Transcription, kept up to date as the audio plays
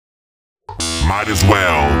Might As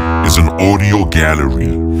Well is an audio gallery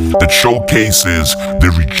that showcases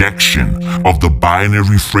the rejection of the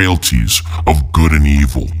binary frailties of good and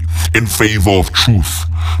evil in favor of truth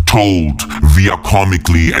told via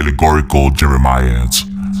comically allegorical Jeremiads.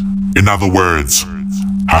 In other words,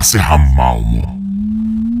 MAW.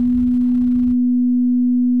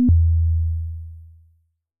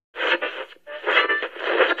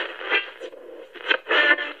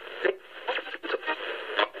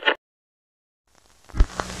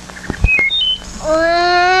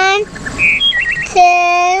 One,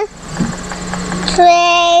 two,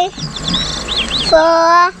 three,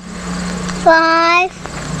 four, five,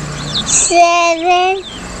 seven,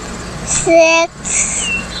 six,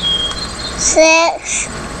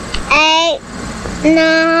 eight,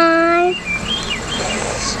 nine,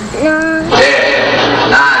 10,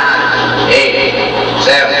 9, 8,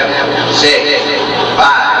 7, 6,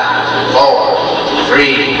 5, 4, 3,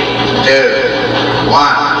 2,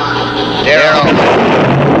 1.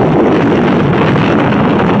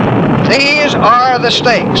 These are the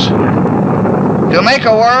stakes. To make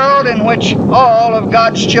a world in which all of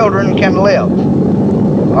God's children can live,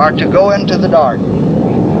 or to go into the dark.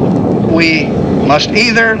 We must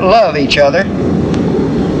either love each other,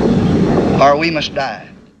 or we must die.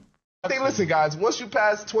 Hey, listen, guys. Once you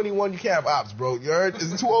pass 21, you can't have ops, bro. You heard?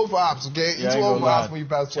 It's too old for ops, okay? You're too old for ops when you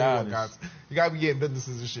pass 21, guys. You gotta be getting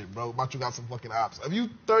businesses and shit, bro. About you got some fucking ops. If you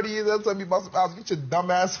 30 years old, tell me about some ops, get your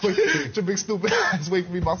dumb ass away, get your big stupid ass away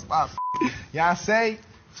from me about some ops. Y'all say?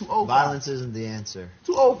 Too old for Violence isn't the answer.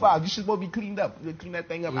 Too old for ops. You should be cleaned up. You clean that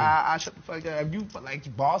thing up. I shut the fuck up. If you like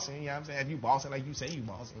you bossing, you know what I'm saying? If you bossing like you say you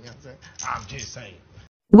bossing, you know what I'm saying? I'm just saying.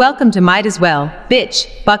 Welcome to Might As Well, bitch,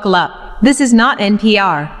 buckle up. This is not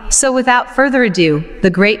NPR, so without further ado, the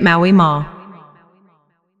great MAW.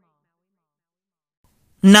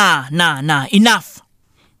 Nah, enough.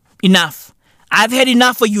 I've had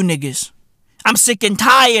enough of you niggas. I'm sick and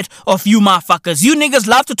tired of you motherfuckers. You niggas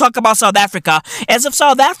love to talk about South Africa as if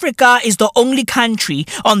South Africa is the only country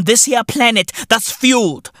on this here planet that's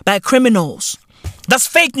fueled by criminals. That's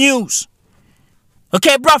fake news.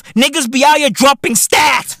 Okay, bruv, niggas be out here dropping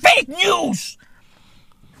stats. Fake news.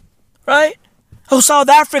 Right? Oh, South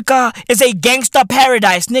Africa is a gangster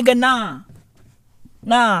paradise. Nigga, nah.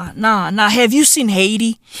 Have you seen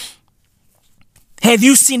Haiti?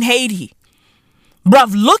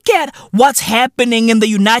 Bruv, look at what's happening in the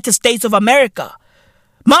United States of America.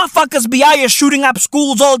 Motherfuckers be out here shooting up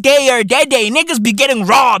schools all day or day. Niggas be getting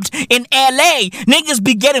robbed in LA. Niggas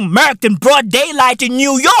be getting murked in broad daylight in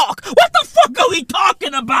New York. What the fuck are we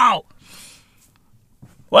talking about?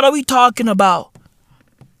 What are we talking about?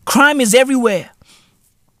 Crime is everywhere.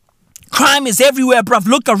 Bruv.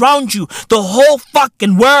 Look around you. The whole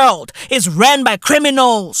fucking world is ran by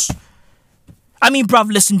criminals. I mean,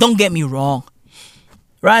 bruv, listen, don't get me wrong.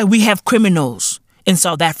 Right? We have criminals in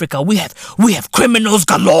South Africa. We have criminals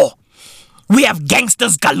galore. We have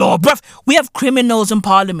gangsters galore, bruv. We have criminals in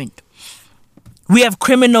parliament. We have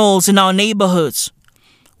criminals in our neighborhoods.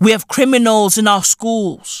 We have criminals in our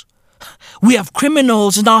schools. We have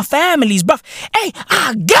criminals in our families, bruv. Hey,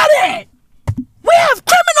 I get it. We have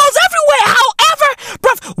criminals everywhere. However,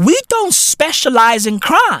 bruv, we don't specialize in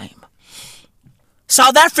crime.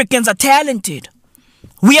 South Africans are talented.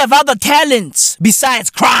 We have other talents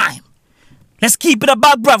besides crime. Let's keep it a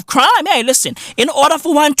buck, bruv. Crime, hey, listen. In order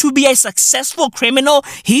for one to be a successful criminal,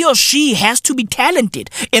 he or she has to be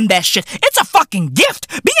talented in that shit. It's a fucking gift.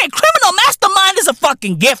 Being a criminal mastermind is a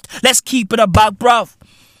fucking gift. Let's keep it a buck, bruv.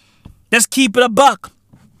 Let's keep it a buck.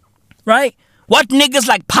 Right? What niggas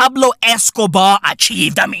like Pablo Escobar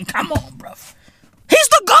achieved. I mean, come on, bruv. He's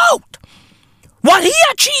the GOAT. What he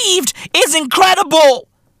achieved is incredible.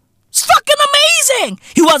 It's fucking amazing.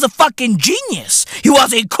 He was a fucking genius. He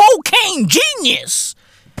was a cocaine genius.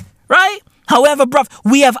 Right? However, bruv,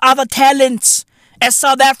 we have other talents as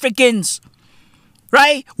South Africans.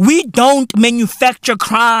 Right? We don't manufacture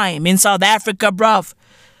crime in South Africa, bruv.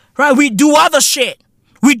 Right? We do other shit.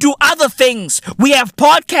 We do other things. We have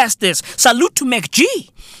podcasters. Salute to MacG.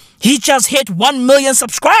 He just hit 1 million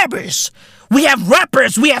subscribers. We have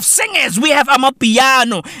rappers. We have singers. We have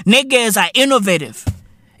amapiano. Niggas are innovative.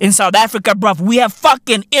 In South Africa, bruv, we have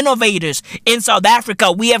fucking innovators. In South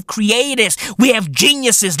Africa, we have creators. We have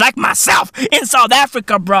geniuses like myself in South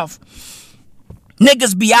Africa, bruv.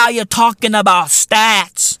 Niggas be out here talking about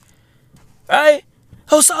stats. Right?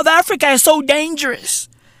 Oh, South Africa is so dangerous.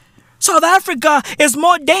 South Africa is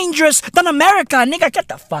more dangerous than America. Nigga, get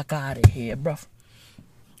the fuck out of here, bruv.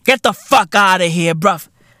 Get the fuck out of here, bruv.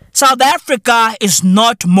 South Africa is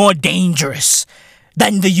not more dangerous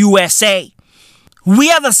than the USA.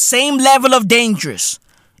 We are the same level of dangerous.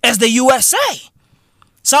 as the USA.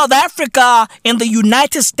 South Africa and the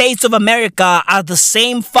United States of America are the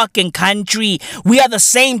same fucking country. We are the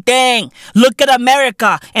same thing. Look at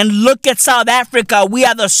America and look at South Africa. We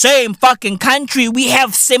are the same fucking country. We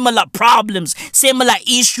have similar problems, similar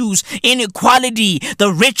issues, inequality.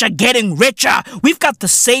 The rich are getting richer. We've got the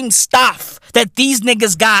same stuff that these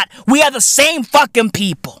niggas got. We are the same fucking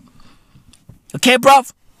people. Okay,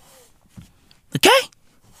 bruv? Okay?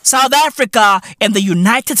 South Africa and the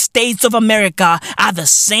United States of America are the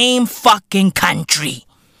same fucking country.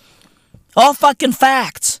 All fucking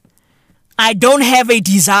facts. I don't have a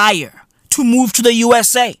desire to move to the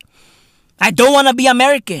USA. I don't want to be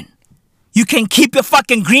American. You can keep your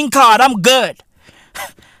fucking green card. I'm good.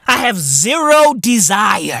 I have zero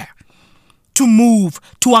desire to move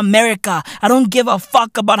to America. I don't give a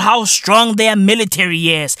fuck about how strong their military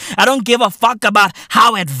is. I don't give a fuck about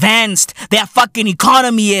how advanced their fucking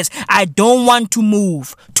economy is. I don't want to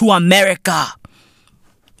move to America.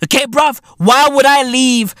 Okay, bruv? Why would I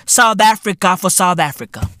leave South Africa for South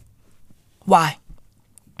Africa? Why?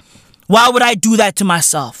 Why would I do that to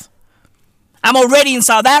myself? I'm already in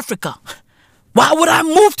South Africa. Why would I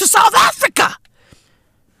move to South Africa?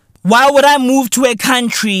 Why would I move to a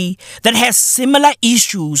country that has similar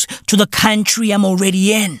issues to the country I'm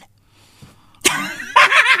already in?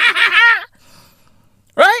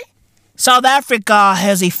 Right? South Africa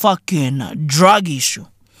has a fucking drug issue.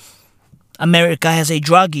 America has a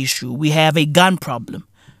drug issue. We have a gun problem.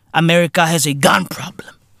 America has a gun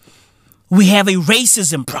problem. We have a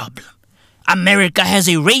racism problem. America has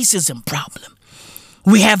a racism problem.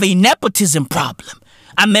 We have a nepotism problem.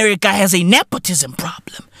 America has a nepotism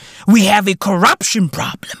problem. We have a corruption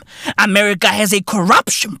problem. America has a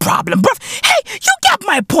corruption problem. Bruv, hey, you get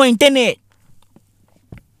my point, innit?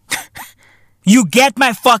 You get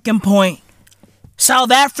my fucking point.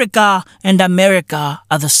 South Africa and America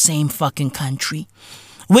are the same fucking country.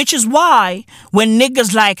 Which is why when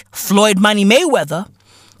niggas like Floyd Money Mayweather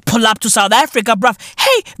pull up to South Africa, bruv,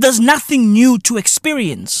 hey, there's nothing new to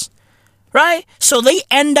experience. Right? So they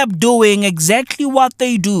end up doing exactly what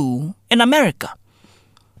they do in America.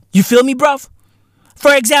 You feel me, bruv?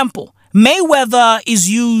 For example, Mayweather is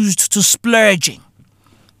used to splurging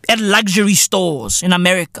at luxury stores in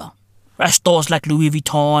America. Right? Stores like Louis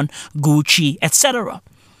Vuitton, Gucci, etc.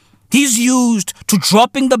 He's used to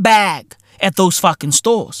dropping the bag at those fucking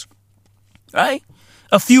stores. Right?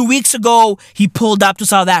 A few weeks ago, he pulled up to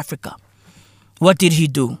South Africa. What did he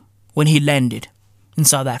do when he landed in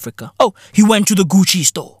South Africa? Oh, he went to the Gucci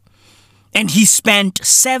store. And he spent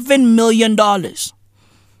 $7 million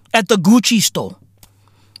at the Gucci store.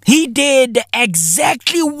 He did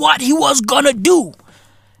exactly what he was gonna do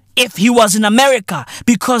if he was in America,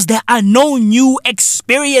 because there are no new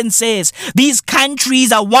experiences. These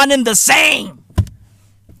countries are one and the same.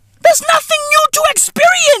 There's nothing new to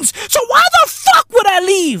experience. So why the fuck would I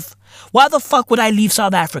leave? Why the fuck would I leave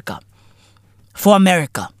South Africa for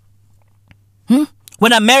America?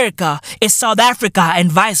 When America is South Africa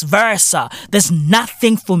and vice versa, there's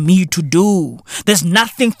nothing for me to do. There's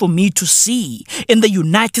nothing for me to see in the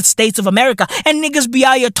United States of America. And niggas be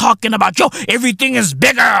out here talking about, yo, everything is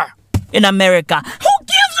bigger in America. Who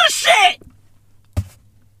gives a shit?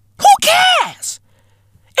 Who cares?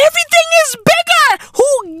 Everything is bigger.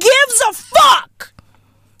 Who gives a fuck?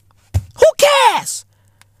 Who cares?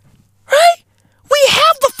 Right? We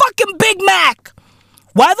have the fucking Big Mac.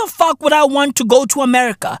 Why the fuck would I want to go to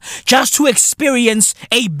America just to experience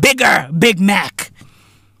a bigger Big Mac?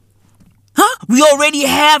 Huh? We already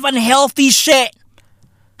have unhealthy shit.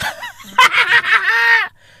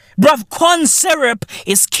 Bruv, corn syrup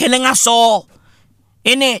is killing us all.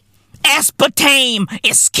 Innit? Aspartame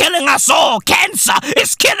is killing us all. Cancer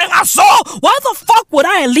is killing us all. Why the fuck would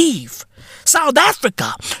I leave South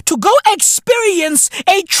Africa to go experience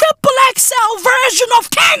a XXL version of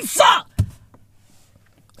cancer?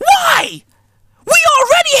 Why? We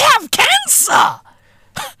already have cancer.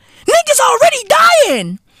 Niggas already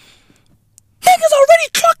dying. Niggas already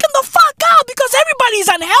trucking the fuck out because everybody's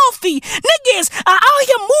unhealthy. Niggas are out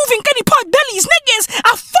here moving kitty pot bellies. Niggas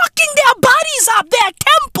are fucking their bodies up, their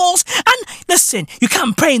temples. And listen, you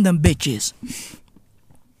can't pray in them bitches.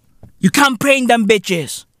 You can't pray in them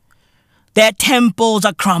bitches. Their temples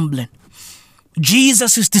are crumbling.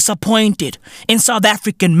 Jesus is disappointed in South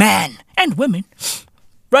African men and women.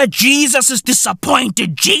 Right? Jesus is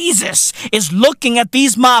disappointed. Jesus is looking at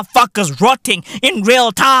these motherfuckers rotting in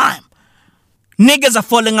real time. Niggas are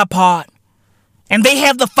falling apart. And they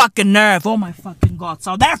have the fucking nerve. Oh my fucking God.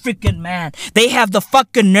 South African man. They have the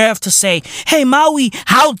fucking nerve to say, hey Maui,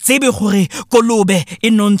 how tsebe gore kolobe e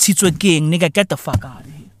nontshitswe keng? Nigga, get the fuck out of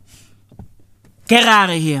here. Get out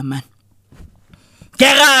of here, man.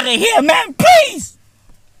 Get out of here, man, please.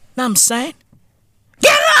 Know what I'm saying?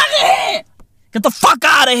 Get out of here. Get the fuck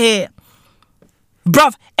out of here.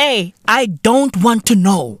 Bruv, hey, I don't want to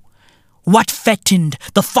know what fattened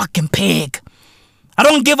the fucking pig. I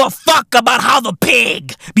don't give a fuck about how the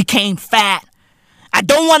pig became fat. I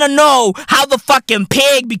don't want to know how the fucking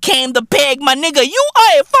pig became the pig. My nigga, you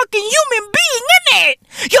are a fucking human being,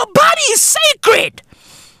 innit? Your body is sacred.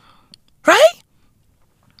 Right?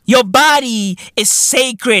 Your body is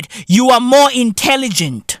sacred. You are more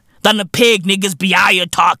intelligent than a pig. Niggas be out here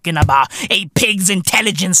talking about a pig's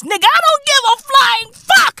intelligence. Nigga, I don't give a flying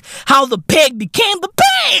fuck how the pig became the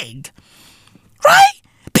pig. Right?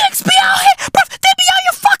 Pigs be out here, bruv, they be out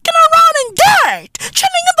here fucking around in dirt,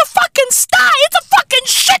 chilling in the fucking sty. It's a fucking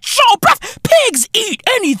shit show, bruv. Pigs eat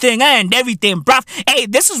anything and everything, bruv. Hey,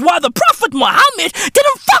 this is why the Prophet Muhammad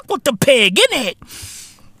didn't fuck with the pig, innit?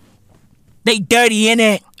 They dirty,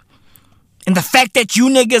 innit? And the fact that you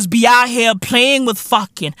niggas be out here playing with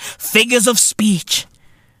fucking figures of speech,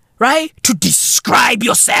 right? To describe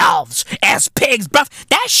yourselves as pigs, bruv.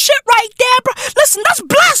 That shit right there, bruv. Listen, that's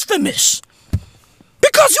blasphemous.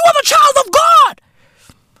 Because you are the child of God,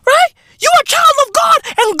 right? You are a child of God,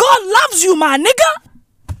 and God loves you, my nigga.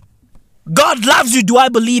 God loves you. Do I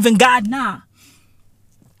believe in God? Nah.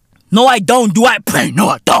 No, I don't. Do I pray? No,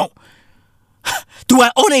 I don't. Do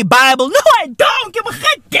I own a Bible? No, I don't. Give a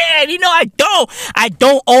shit, Dad. You know, I don't. I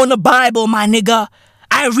don't own a Bible, my nigga.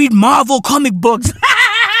 I read Marvel comic books.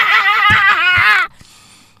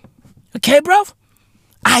 Okay, bro?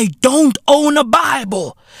 I don't own a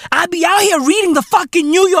Bible. I be out here reading the fucking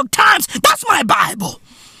New York Times. That's my Bible.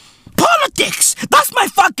 Politics. That's my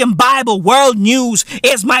fucking Bible. World news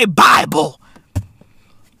is my Bible.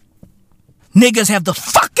 Niggas have the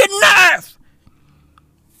fucking nerve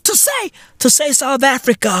to say South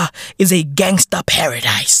Africa is a gangster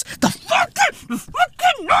paradise. The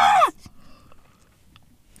fucking nerve.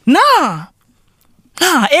 Nah,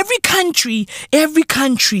 every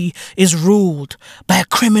country is ruled by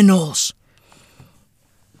criminals.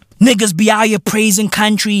 Niggas be out here praising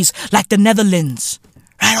countries like the Netherlands.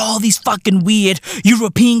 Right? All these fucking weird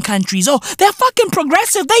European countries. Oh, they're fucking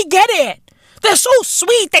progressive. They get it. They're so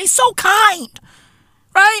sweet. They so kind.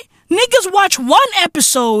 Right? Niggas watch one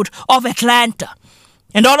episode of Atlanta.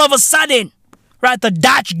 And all of a sudden, right, the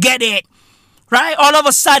Dutch get it. Right? All of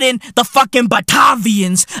a sudden, the fucking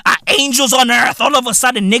Batavians are angels on earth. All of a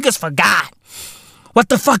sudden, niggas forgot what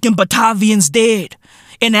the fucking Batavians did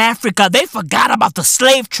in Africa. They forgot about the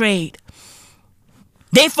slave trade.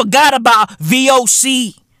 They forgot about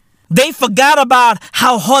VOC. They forgot about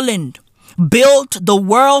how Holland built the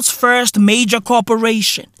world's first major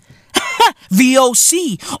corporation.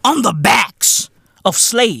 VOC on the backs of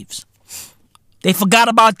slaves. They forgot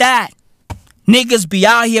about that. Niggas be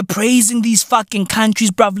out here praising these fucking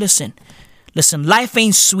countries, bruv. Listen, life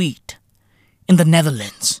ain't sweet in the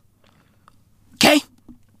Netherlands. Okay?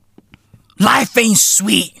 Life ain't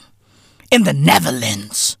sweet in the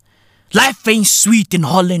Netherlands. Life ain't sweet in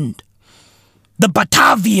Holland. The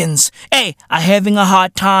Batavians, hey, are having a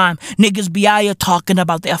hard time. Niggas be out here talking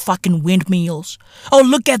about their fucking windmills. Oh,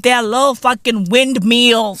 look at their little fucking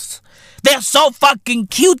windmills. They're so fucking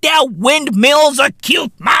cute. Their windmills are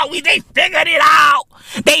cute. Maui, they figured it out.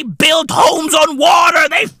 They built homes on water.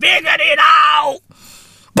 They figured it out.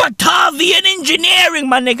 Batavian engineering,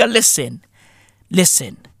 my nigga.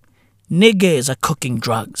 Listen. Niggas are cooking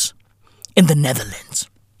drugs in the Netherlands.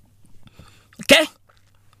 Okay?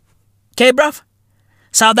 Okay, bruv?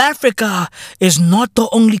 South Africa is not the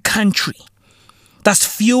only country that's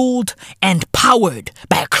fueled and powered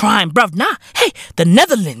by crime, bruv. Nah, hey, the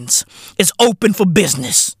Netherlands is open for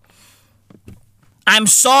business. I'm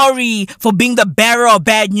sorry for being the bearer of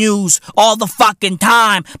bad news all the fucking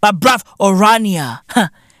time, but bruv, Orania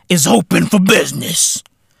is open for business.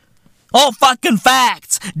 All fucking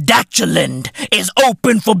facts. Dutchland is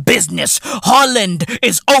open for business. Holland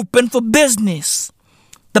is open for business.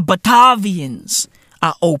 The Batavians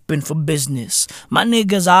are open for business. My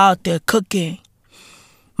niggas are out there cooking.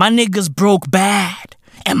 My niggas broke bad.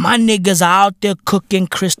 And my niggas are out there cooking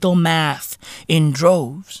crystal meth in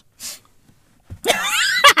droves.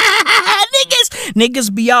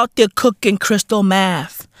 Niggas be out there cooking crystal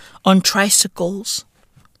meth on tricycles.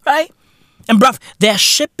 Right? And bruv, they're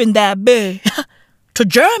shipping that bit to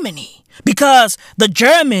Germany. Because the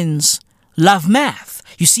Germans love meth.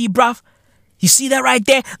 You see, bruv? You see that right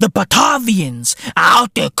there? The Batavians are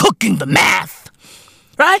out there cooking the meth.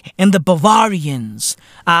 Right? And the Bavarians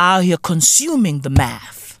are out here consuming the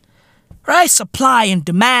meth. Right? Supply and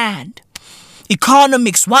demand.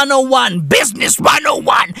 Economics 101, Business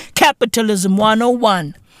 101, Capitalism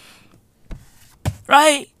 101.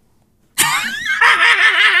 Right?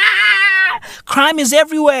 Crime is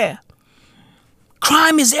everywhere.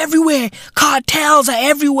 Crime is everywhere. Cartels are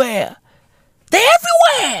everywhere. They're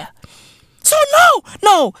everywhere. So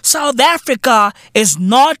no, South Africa is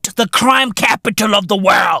not the crime capital of the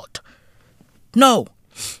world. No.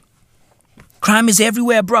 Crime is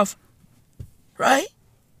everywhere, bruv. Right?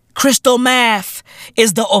 Crystal meth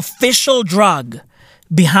is the official drug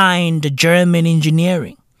behind German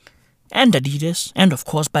engineering. And Adidas, and of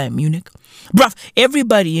course Bayern Munich. Bruv,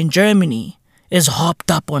 everybody in Germany is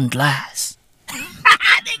hopped up on glass.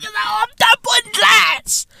 Niggas are hopped up on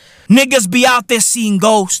glass. Niggas be out there seeing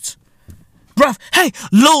ghosts. Bruv, hey,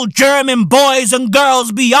 little German boys and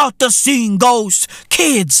girls be out there seeing ghosts.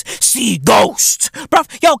 Kids see ghosts. Bruv,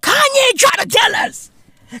 yo, Kanye trying to tell us.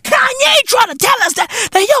 that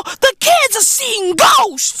yo, the kids are seeing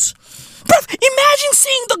ghosts. Bruv, imagine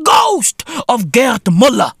seeing the ghost of Gerd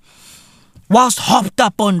Muller whilst hopped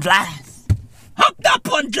up on glass.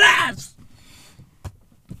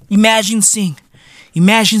 Imagine seeing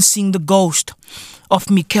the ghost of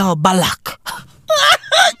Mikhail Balak.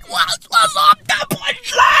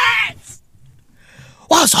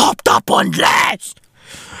 Was hopped up on glass.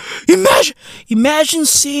 Imagine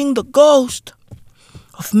seeing the ghost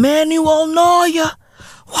of Manuel Neuer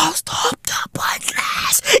whilst hopped up on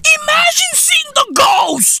glass. Imagine seeing the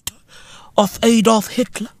ghost of Adolf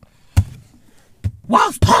Hitler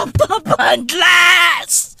whilst hopped up on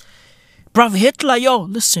glass. Bruv, Hitler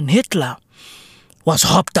was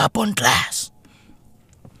hopped up on glass.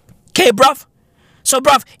 Okay, bruv? So,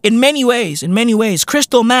 bruv, in many ways,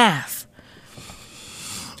 crystal meth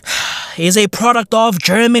is a product of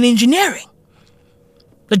German engineering.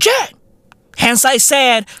 Legit. Hence I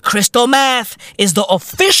said crystal meth is the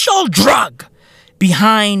official drug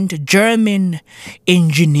behind German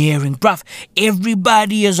engineering. Bruv,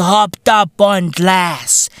 everybody is hopped up on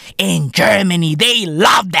glass in Germany. They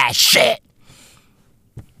love that shit.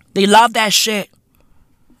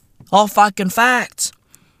 All fucking facts.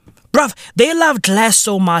 Bruv, they love glass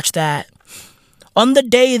so much that on the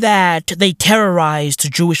day that they terrorized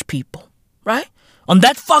Jewish people, right? On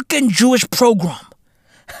that fucking Jewish program,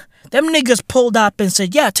 them niggas pulled up and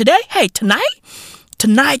said, yeah, tonight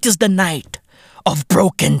is the night of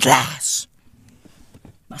broken glass.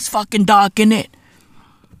 That's fucking dark, innit?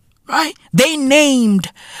 Right? They named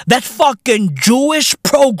that fucking Jewish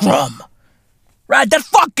program, right? That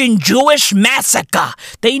fucking Jewish massacre.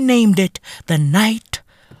 They named it the night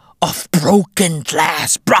of broken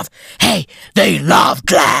glass, bruv. Hey, they love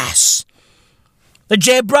glass.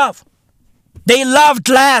 Legit, bruv. They love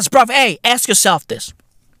glass, bruv. Hey, ask yourself this.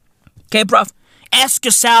 Okay, bruv? Ask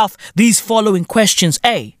yourself these following questions.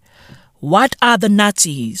 A, what are the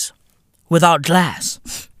Nazis without glass?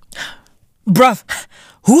 Bruv,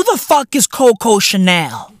 who the fuck is Coco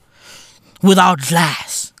Chanel without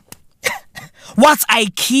glass? What's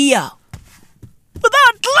IKEA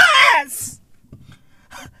without glass?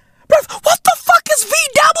 Bruv, what the fuck is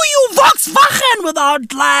VW Volkswagen without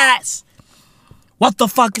glass? What the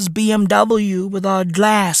fuck is BMW without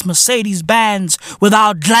glass? Mercedes-Benz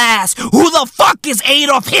without glass? Who the fuck is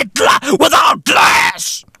Adolf Hitler without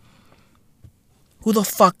glass? Who the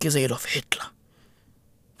fuck is Adolf Hitler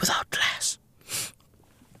without glass?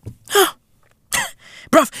 Huh?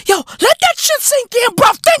 Bruv, yo, let that shit sink in,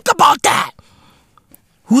 bruv. Think about that.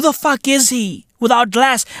 Who the fuck is he without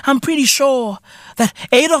glass? I'm pretty sure that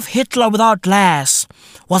Adolf Hitler without glass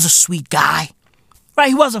was a sweet guy. Right,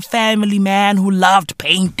 he was a family man who loved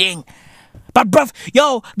painting. But bruv,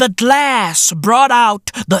 yo, the glass brought out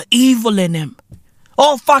the evil in him.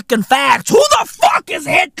 All fucking facts. Who the fuck is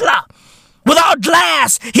Hitler without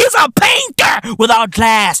glass? He's a painter without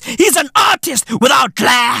glass. He's an artist without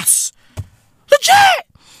glass. Legit.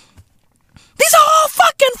 These are all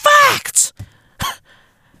fucking facts.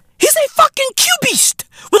 He's a fucking cubist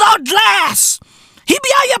without glass. He be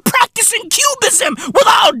out here practicing cubism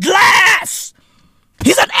without glass.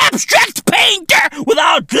 He's an abstract painter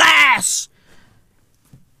without glass.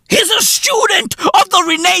 He's a student of the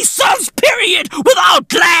Renaissance period without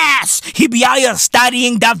glass. He be out here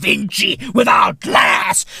studying Da Vinci without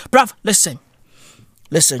glass. Bruv, listen.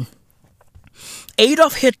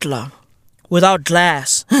 Adolf Hitler without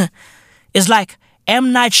glass is like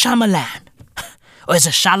M. Night Shyamalan. Or is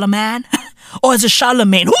it Charlemagne? Or is it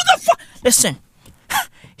Charlemagne? Who the fuck? Listen.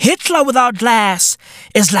 Hitler without glass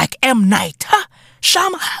is like M. Night. Huh?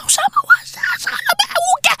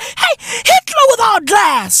 Hey, Hitler without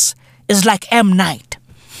glass is like M. Night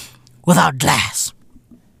without glass.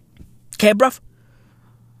 Okay, bruv?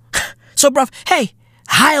 So, bruv, hey,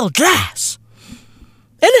 Heil glass.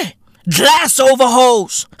 Innit? Glass over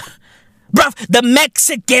hose. Bruv, the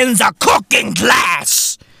Mexicans are cooking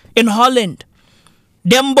glass in Holland.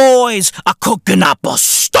 Them boys are cooking up a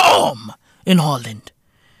storm in Holland.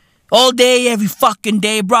 All day, every fucking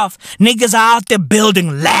day, bruv. Niggas are out there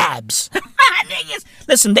building labs. Niggas,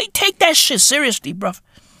 listen, they take that shit seriously, bruv.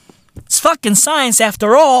 It's fucking science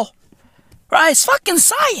after all. Right? It's fucking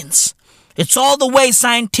science. It's all the way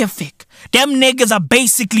scientific. Them niggas are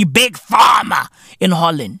basically big pharma in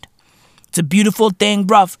Holland. It's a beautiful thing,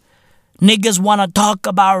 bruv. Niggas wanna talk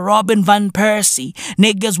about Robin van Persie.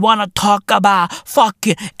 Niggas wanna talk about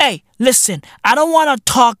fucking... Hey, listen, I don't wanna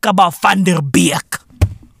talk about Van der Beek.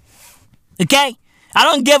 Okay? I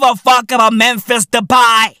don't give a fuck about Memphis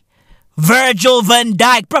Depay. Virgil van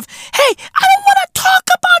Dijk, bruv. Hey, I don't wanna talk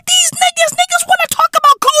about these niggas. Niggas wanna talk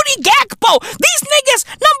about Cody Gakpo. These niggas,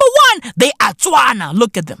 number one, they Atswana.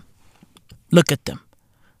 Look at them. Look at them.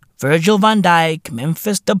 Virgil van Dijk,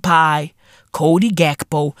 Memphis Depay, Cody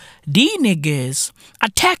Gakpo, these niggas are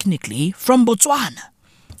technically from Botswana.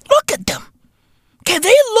 Look at them. Okay,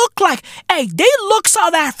 they look like, hey, they look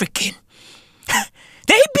South African.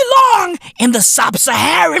 They belong in the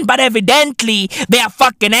sub-Saharan, but evidently they are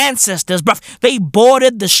fucking ancestors, bruv. They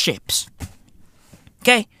boarded the ships.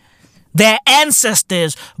 Okay? Their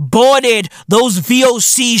ancestors boarded those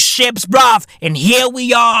VOC ships, bruv. And here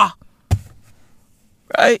we are.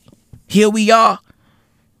 Right? Here we are.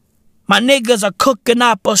 My niggas are cooking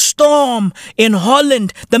up a storm in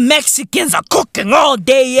Holland. The Mexicans are cooking all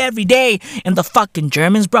day, every day. And the fucking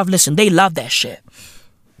Germans, bruv, listen, they love that shit.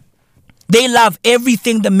 They love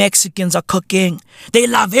everything the Mexicans are cooking. They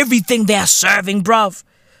love everything they're serving, bruv.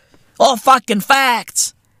 All fucking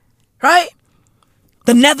facts. Right?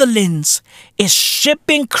 The Netherlands is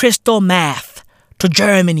shipping crystal meth to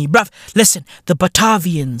Germany, bruv. Listen, the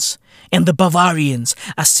Batavians and the Bavarians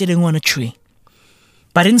are sitting on a tree.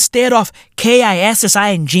 But instead of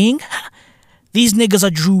KISSING, these niggas are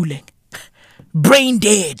drooling. Brain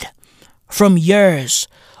dead from years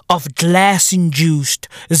of glass-induced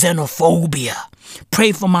xenophobia.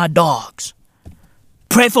 Pray for my dogs.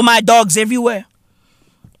 Pray for my dogs everywhere.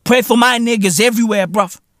 Pray for my niggas everywhere,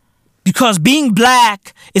 bruv. Because being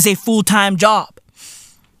black is a full-time job.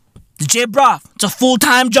 Bruv, it's a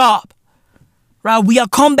full-time job. Right? We are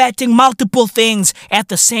combating multiple things at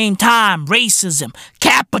the same time. Racism,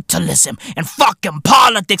 capitalism, and fucking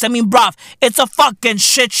politics. I mean, bruv, it's a fucking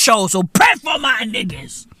shit show. So pray for my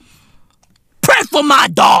niggas. Pray for my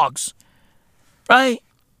dogs. Right?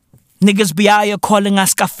 Niggas be out here calling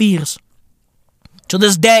us kafirs. To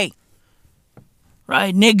this day.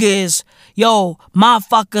 Right? Niggas, yo,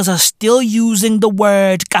 motherfuckers are still using the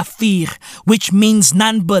word kafir, which means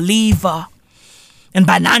non-believer. And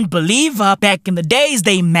by non-believer, back in the days,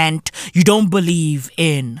 they meant you don't believe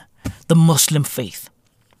in the Muslim faith.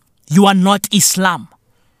 You are not Islam.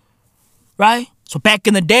 Right? So back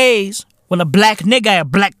in the days, when a black nigga, a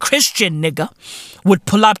black Christian nigga, would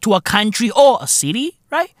pull up to a country or a city,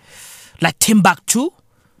 right? Like Timbuktu,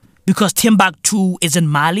 because Timbuktu is in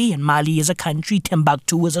Mali, and Mali is a country,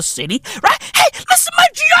 Timbuktu is a city, right? Hey, listen, my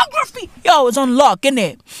geography, yo, it's on lock,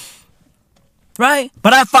 innit? Right?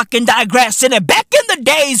 But I fucking digress, innit? Back in the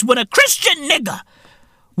days when a Christian nigga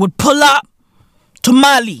would pull up to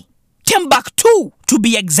Mali, Timbuktu, to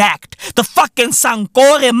be exact, the fucking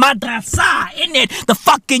Sankore Madrasa, innit? The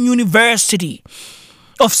fucking University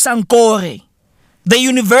of Sankore. The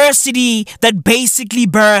university that basically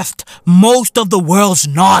birthed most of the world's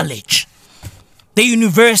knowledge. The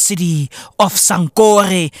University of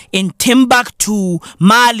Sankore in Timbuktu,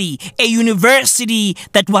 Mali. A university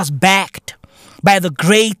that was backed by the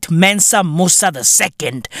great Mensa Musa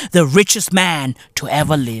II, the richest man to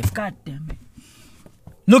ever live. God damn it.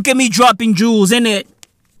 Look at me dropping jewels, innit?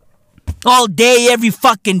 All day, every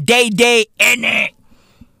fucking day, innit?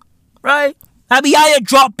 Right? I be out here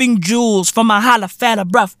dropping jewels for my holla fella,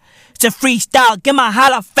 bruv. It's a freestyle. Get my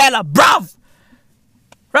holla fella, bruv.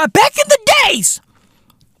 Right? Back in the days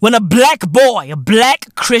when a black boy, a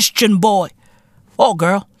black Christian boy, or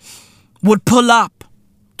girl, would pull up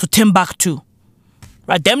to Timbuktu.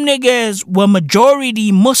 Right? Them niggas were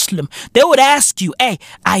majority Muslim. They would ask you, hey,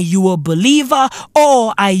 are you a believer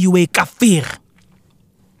or are you a kafir?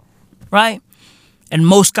 Right? And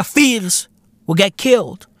most kafirs will get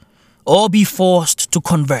killed or be forced to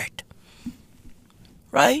convert.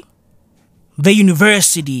 Right? The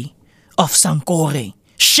University of Sankore.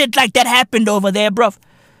 Shit like that happened over there, bruv.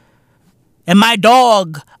 And my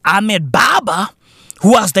dog, Ahmed Baba,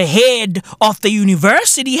 who was the head of the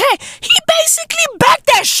university, hey, he basically backed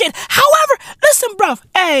that shit. However, listen, bruv,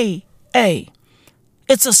 hey,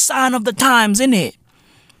 It's a sign of the times, isn't it?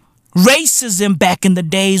 Racism back in the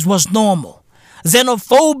days was normal.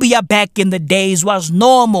 Xenophobia back in the days was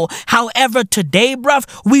normal. However, today, bruv,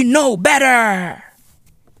 we know better.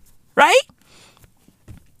 Right?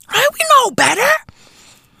 Right? We know better.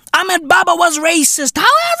 Ahmed Baba was racist.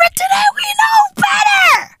 However, today we know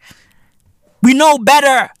better. We know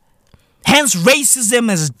better. Hence,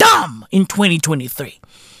 racism is dumb in 2023.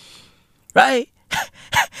 Right?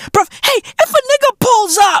 Bruv, hey, if a nigga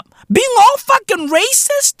pulls up being all fucking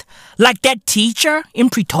racist, like that teacher in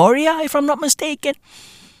Pretoria, if I'm not mistaken,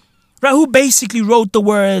 right, who basically wrote the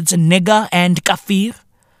words nigga and kafir,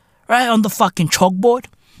 right, on the fucking chalkboard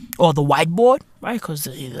or the whiteboard, right, because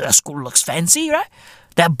the school looks fancy, right?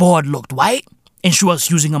 That board looked white, and she was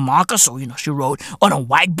using a marker, so, she wrote on a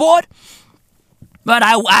whiteboard. But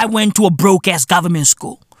I went to a broke-ass government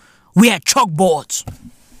school. We had chalkboards.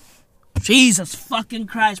 Jesus fucking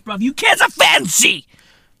Christ, bruv. You kids are fancy.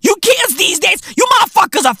 You kids these days, you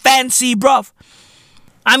motherfuckers are fancy, bruv.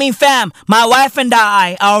 I mean, fam, my wife and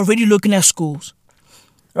I are already looking at schools.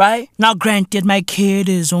 Right? Now, granted, my kid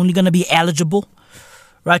is only going to be eligible,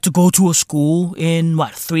 right, to go to a school in,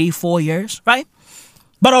 3-4 years, right?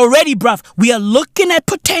 But already, bruv, we are looking at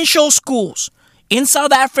potential schools in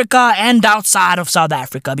South Africa and outside of South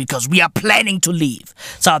Africa because we are planning to leave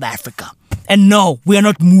South Africa. And no, we are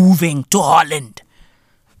not moving to Holland.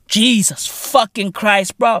 Jesus fucking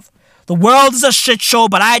Christ, bruv. The world is a shit show,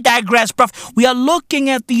 but I digress, bruv. We are looking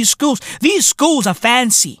at these schools. These schools are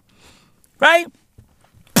fancy, right?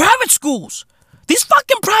 Private schools. These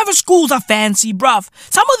fucking private schools are fancy, bruv.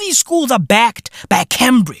 Some of these schools are backed by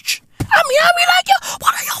Cambridge. I mean, like, yo,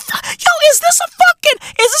 what are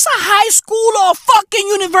is this a high school or a fucking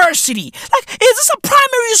university? Like, is this a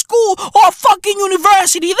primary school or a fucking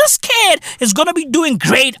university? This kid is gonna be doing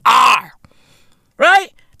grade R,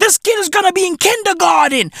 right? This kid is gonna be in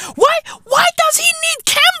kindergarten. Why does he need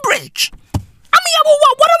Cambridge? I mean,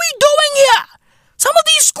 what are we doing here? Some of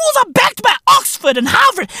these schools are backed by Oxford and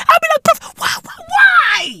Harvard. I mean, like,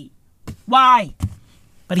 why?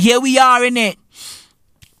 But here we are, innit?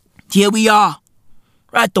 Here we are.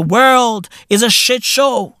 Right, the world is a shit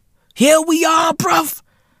show. Here we are, bruv.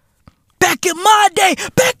 Back in my day,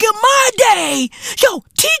 yo,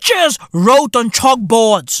 teachers wrote on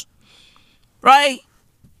chalkboards. Right?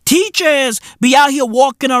 Teachers be out here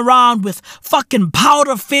walking around with fucking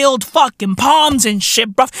powder-filled fucking palms and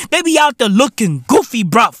shit, bruv. They be out there looking goofy,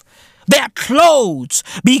 bruv. Their clothes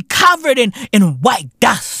be covered in white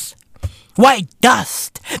dust. White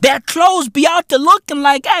dust. Their clothes be out there looking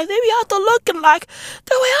like, hey, they be out there looking like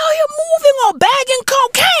they were out here moving or bagging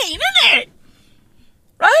cocaine, innit?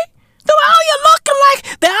 Right? They were out here looking like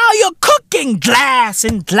they're out here cooking glass,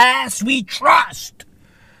 and glass we trust.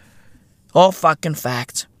 All fucking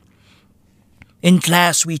facts. In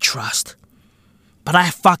glass we trust. But I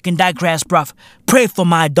fucking digress, bruv. Pray for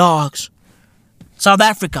my dogs. South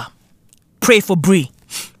Africa. Pray for Bree.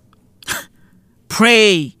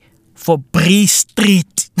 Pray for Bree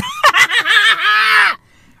Street.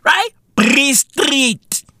 Right? Bree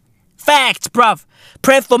Street. Facts, bruv.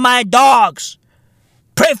 Pray for my dogs.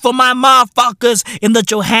 Pray for my motherfuckers in the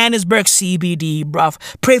Johannesburg CBD, bruv.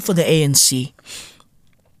 Pray for the ANC.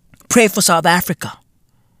 Pray for South Africa.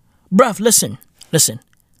 Bruv, listen.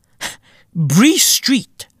 Bree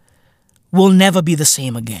Street will never be the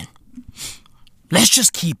same again. Let's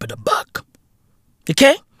just keep it a buck.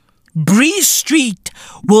 Okay? Bree Street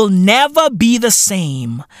will never be the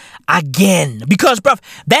same again. Because, bruv,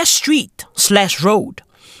 that street/road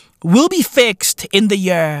will be fixed in the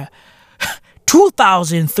year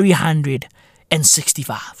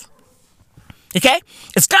 2365. Okay?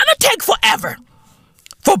 It's gonna take forever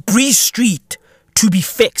for Bree Street to be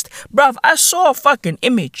fixed. Bruv, I saw a fucking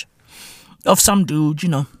image of some dude,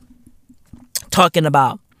 talking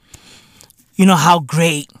about, how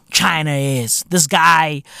great China is. This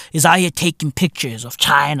guy is out here taking pictures of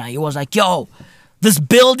China. He was like, yo, this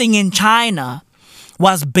building in China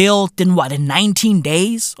was built in 19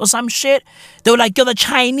 days or some shit? They were like, yo, the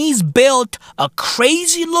Chinese built a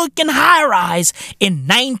crazy looking high rise in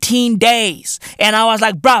 19 days. And I was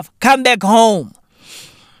like, bruv, come back home.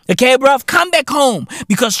 Okay, bruv, come back home.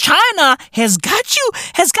 Because China has got you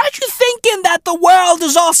thinking that the world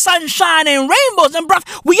is all sunshine and rainbows. And bruv,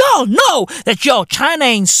 we all know that, China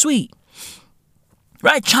ain't sweet.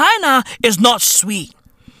 Right? China is not sweet.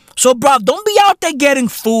 So, bruv, don't be out there getting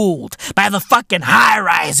fooled by the fucking high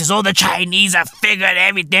rises. Oh, the Chinese have figured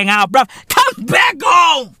everything out, bruv. Come back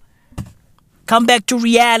home. Come back to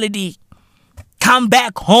reality. Come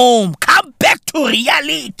back home. Come back to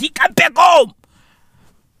reality. Come back home.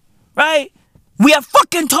 Right? We have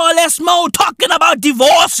fucking tall ass Mo talking about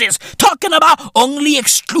divorces, talking about only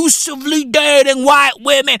exclusively dating white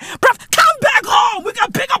women. Bruv, come back home. We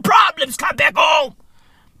got bigger problems. Come back home.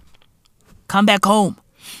 Come back home.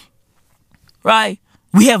 Right?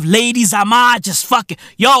 We have Lady Zama just fucking.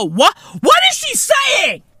 Yo, what is she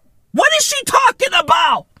saying? What is she talking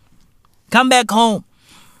about? Come back home.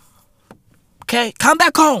 Okay? Come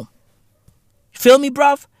back home. You feel me,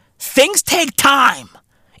 bruv? Things take time.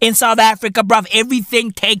 In South Africa, bruv,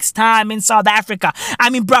 everything takes time in South Africa. I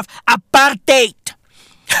mean, bruv, apartheid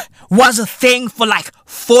was a thing for like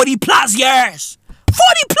 40 plus years. 40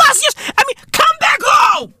 plus years. I mean, come back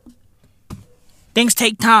home. Things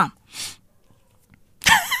take time.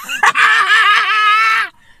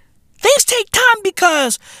 Things take time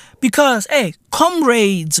because, hey,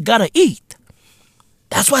 comrades gotta eat.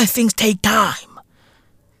 That's why things take time.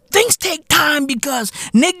 Things take time because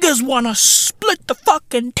niggas wanna split the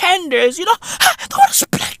fucking tenders, you know? They wanna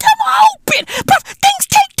split them open. But things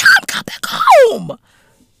take time. Come back home.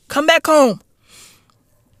 Come back home.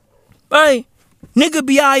 Right? Nigga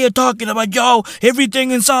be out here talking about, yo,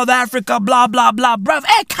 everything in South Africa, blah, blah, blah, bruv.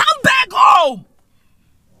 Hey, come back home.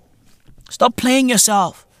 Stop playing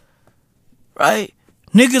yourself. Right?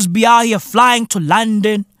 Niggas be out here flying to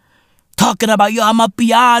London, talking about, yo, I'm a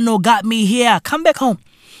piano, got me here. Come back home.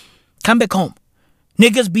 Come back home.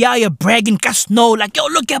 Niggas be out here bragging got snow, like, yo,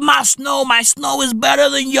 look at my snow is better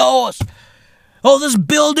than yours. Oh, this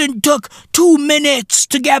building took 2 minutes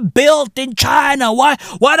to get built in China. Why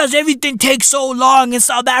does everything take so long in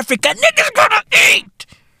South Africa? Niggas gotta eat.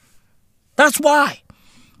 That's why.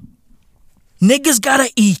 Niggas gotta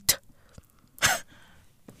eat.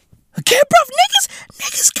 Okay, bruv,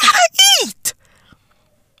 niggas gotta eat.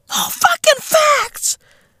 Oh, fucking facts.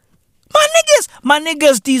 My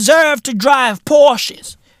niggas deserve to drive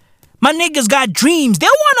Porsches. My niggas got dreams. They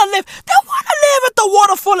wanna live at the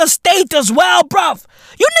Waterfall Estate as well, bruv.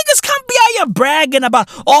 You niggas can't be out here bragging about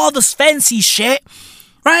all this fancy shit,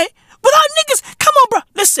 right? Without niggas, come on, bro.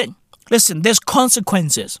 Listen, there's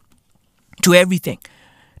consequences to everything.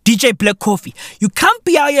 DJ Black Coffee, you can't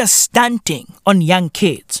be out here stunting on young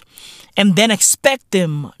kids and then expect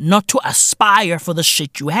them not to aspire for the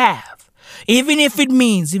shit you have. Even if it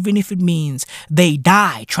means they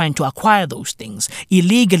die trying to acquire those things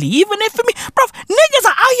illegally. Even if it means, bro, niggas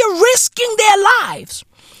are out here risking their lives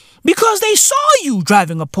because they saw you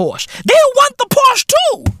driving a Porsche. They want the Porsche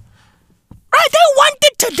too. Right? They want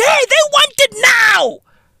it today. They want it now.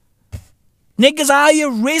 Niggas are out here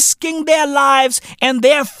risking their lives and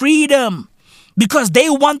their freedom because they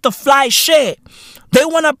want the fly shit. They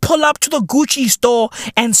want to pull up to the Gucci store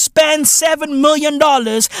and spend $7 million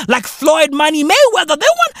like Floyd Money Mayweather.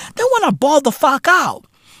 They want to ball the fuck out.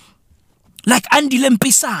 Like Andy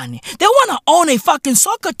Lempisani. They want to own a fucking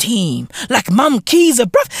soccer team like Mam Kiza,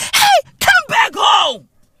 bruv. Hey, come back home.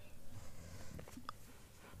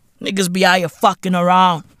 Niggas be out here fucking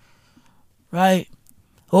around. Right?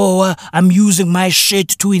 Oh, I'm using my shit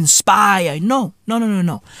to inspire. No.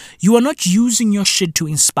 You are not using your shit to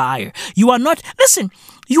inspire. You are not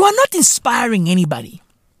inspiring anybody.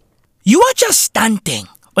 You are just stunting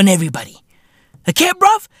on everybody. Okay,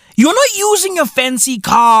 bruv? You're not using your fancy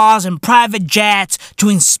cars and private jets to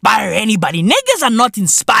inspire anybody. Niggas are not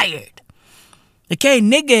inspired. Okay,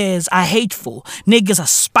 niggas are hateful. Niggas are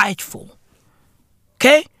spiteful.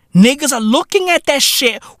 Okay? Niggas are looking at that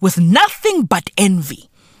shit with nothing but envy.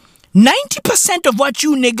 90% of what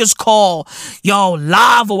you niggas call, yo,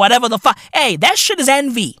 love or whatever the fuck, hey, that shit is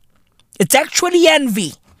envy. It's actually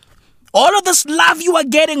envy. All of this love you are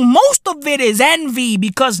getting, most of it is envy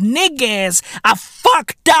because niggas are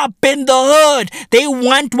fucked up in the hood. They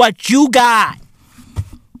want what you got.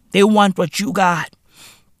 They want what you got.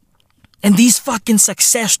 And these fucking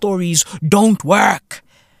success stories don't work.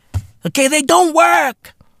 Okay, they don't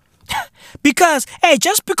work. Because, hey,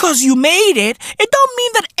 just because you made it, it don't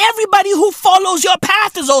mean that everybody who follows your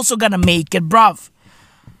path is also gonna make it, bruv.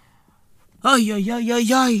 Ay.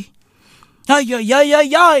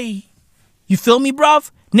 You feel me,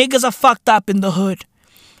 bruv? Niggas are fucked up in the hood.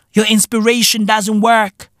 Your inspiration doesn't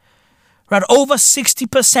work. Right? Over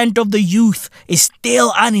 60% of the youth is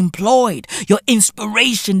still unemployed. Your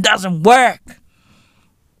inspiration doesn't work.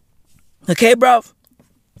 Okay, bruv?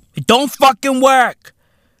 It don't fucking work.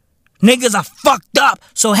 Niggas are fucked up.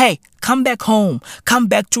 So, hey, come back home. Come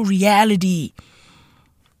back to reality.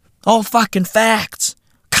 All fucking facts.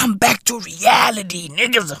 Come back to reality.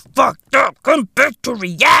 Niggas are fucked up. Come back to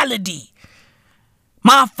reality.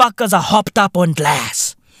 Motherfuckers are hopped up on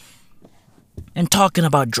glass and talking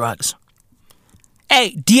about drugs.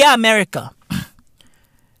 Hey, dear America,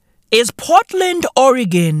 is Portland,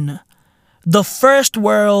 Oregon the first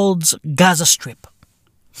world's Gaza Strip.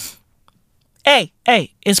 Hey,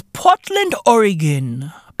 is Portland,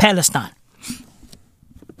 Oregon, Palestine?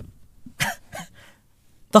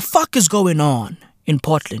 The fuck is going on in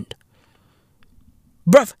Portland?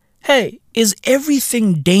 Bruv, hey, is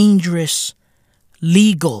everything dangerous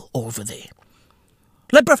legal over there?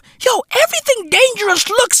 Like, bruv, everything dangerous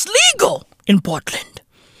looks legal in Portland.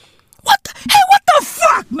 What the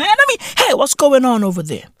fuck, man? I mean, hey, what's going on over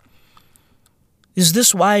there? Is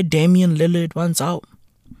this why Damian Lillard wants out?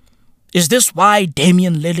 Is this why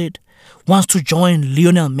Damian Lillard wants to join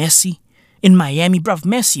Lionel Messi in Miami? Bruv,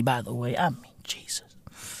 Messi, by the way, I mean, Jesus.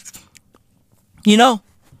 You know,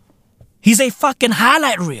 he's a fucking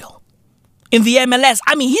highlight reel in the MLS.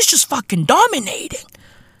 I mean, he's just fucking dominating.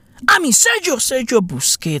 I mean, Sergio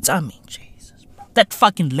Busquets, I mean, Jesus. That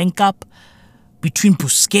fucking link up between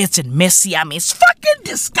Busquets and Messi, I mean, it's fucking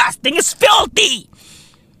disgusting. It's filthy.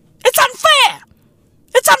 It's unfair.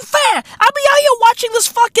 It's unfair. I'll be out here watching this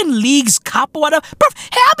fucking League's Cup or whatever. Bro,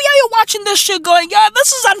 hey, I'll be out here watching this shit going, yeah,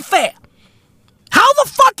 this is unfair. How the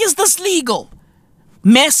fuck is this legal?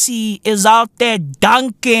 Messi is out there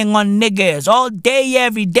dunking on niggas all day,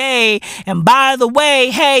 every day. And by the way,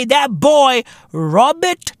 hey, that boy,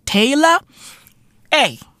 Robert Taylor,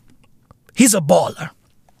 hey, he's a baller.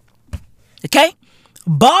 Okay?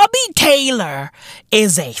 Bobby Taylor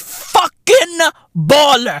is a fucking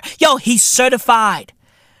baller. Yo, he's certified.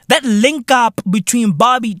 That link up between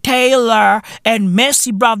Bobby Taylor and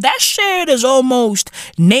Messi, bro, that shit is almost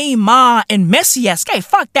Neymar and Messi-esque. Hey,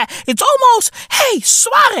 fuck that. It's almost, hey,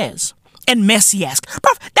 Suarez and Messi-esque.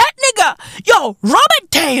 Bro, that nigga, yo, Robert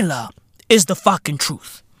Taylor is the fucking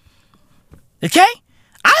truth. Okay?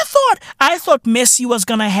 I thought Messi was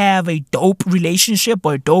gonna have a dope relationship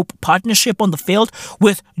or a dope partnership on the field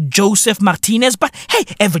with Joseph Martinez, but hey,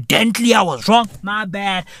 evidently I was wrong. My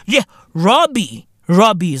bad. Yeah, Robbie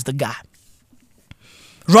is the guy.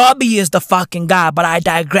 Robbie is the fucking guy, but I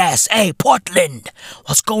digress. Hey, Portland,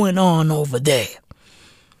 what's going on over there?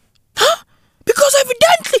 Huh? Because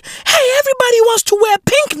evidently, hey, everybody wants to wear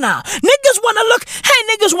pink now. Niggas wanna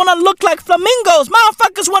look like flamingos.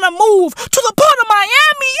 Motherfuckers wanna move to the port of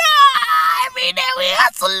Miami. Yeah, every day we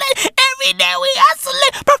hustling.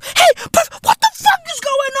 Bro, hey, bro, what the fuck is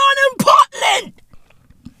going on in Portland?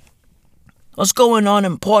 What's going on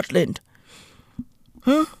in Portland?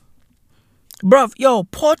 Bruv, yo,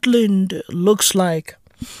 Portland looks like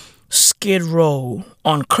Skid Row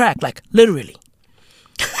on crack, like literally.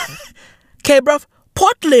 Okay, bruv,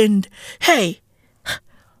 Portland, hey,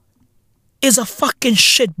 is a fucking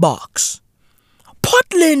shitbox.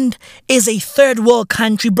 Portland is a third world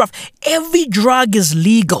country, bruv. Every drug is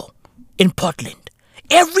legal in Portland.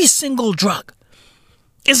 Every single drug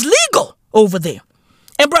is legal over there.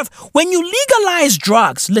 And bruv, when you legalize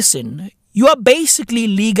drugs, listen, you are basically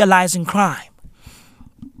legalizing crime.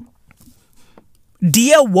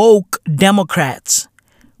 Dear woke Democrats,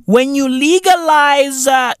 when you legalize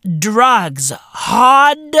drugs,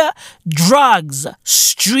 hard drugs,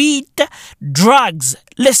 street drugs,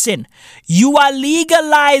 listen, you are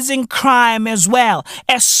legalizing crime as well,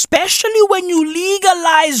 especially when you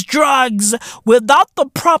legalize drugs without the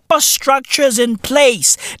proper structures in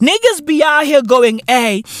place. Niggas be out here going,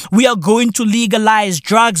 hey, we are going to legalize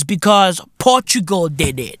drugs because Portugal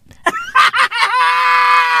did it.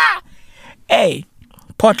 Hey,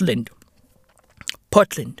 Portland,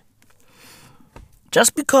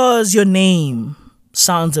 just because your name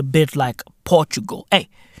sounds a bit like Portugal, hey,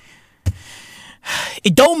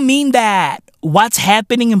 it don't mean that what's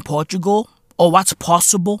happening in Portugal or what's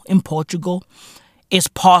possible in Portugal is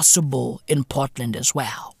possible in Portland as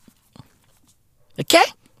well. Okay?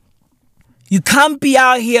 You can't be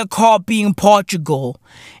out here copying Portugal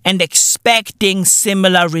and expecting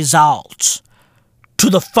similar results to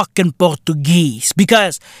the fucking Portuguese,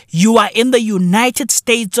 because you are in the United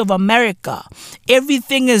States of America.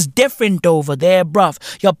 Everything is different over there, bruv.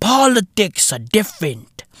 Your politics are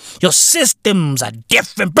different. Your systems are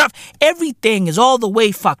different, bruv. Everything is all the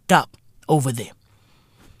way fucked up over there.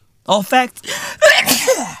 All facts.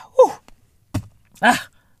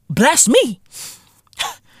 Bless me.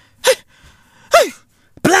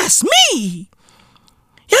 Bless me.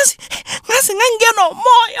 Yes, no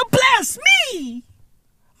more. Bless me.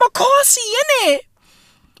 Makosi in it.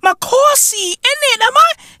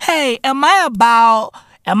 Am I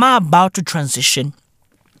about to transition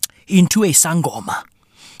into a sangoma?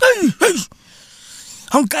 Hey,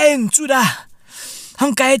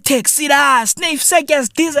 taxi da. Snif se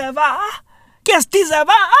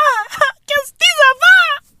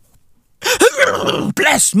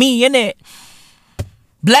bless me in it.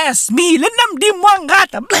 Bless me. Let them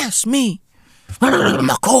dimwangata. Bless me.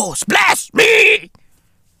 Marcos, bless me!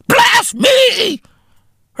 Bless me!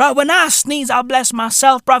 Right, when I sneeze, I'll bless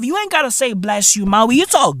myself, bruv. You ain't gotta say bless you, Maui.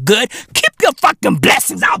 It's all good. Keep your fucking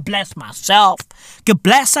blessings. I'll bless myself. Get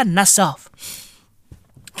bless myself.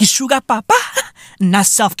 Kishuga papa, not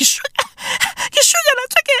self. Kishuga not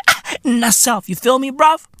chicken, not self. You feel me,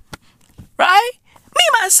 bruv? Right? Me,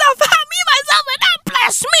 myself, and that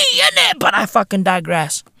bless me, innit? But I fucking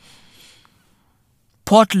digress.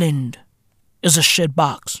 Portland is a shit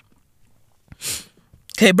box.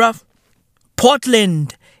 Okay, bruv?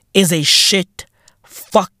 Portland is a shit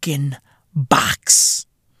fucking box.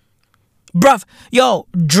 Bruv, yo,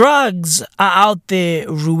 drugs are out there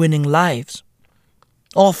ruining lives.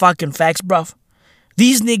 All fucking facts, bruv.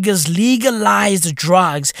 These niggas legalized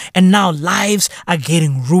drugs and now lives are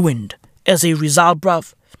getting ruined as a result,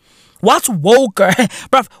 bruv. What's woker,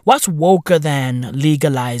 bruv, what's woker than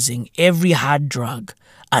legalizing every hard drug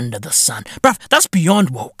under the sun? Bruv, that's beyond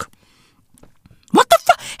woke. What the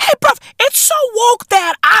fuck? Hey, bruv, it's so woke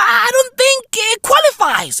that I don't think it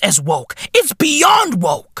qualifies as woke. It's beyond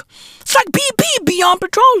woke. It's like BP, beyond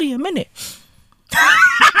petroleum, innit?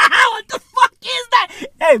 What the fuck is that?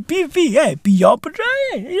 Hey, BP, hey, beyond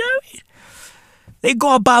petroleum, you know what I mean? They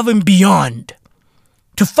go above and beyond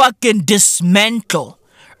to fucking dismantle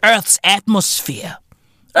Earth's atmosphere.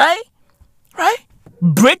 Right? Right?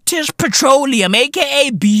 British Petroleum, aka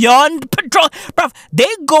Beyond Petroleum. Bruv, they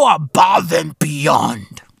go above and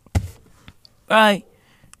beyond. Right?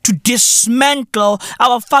 To dismantle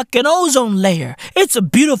our fucking ozone layer. It's a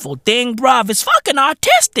beautiful thing, bruv. It's fucking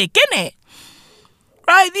artistic, innit?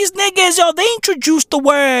 Right? These niggas, yo, they introduced the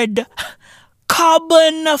word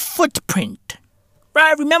carbon footprint.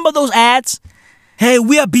 Right? Remember those ads? Hey,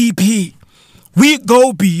 we are BP. We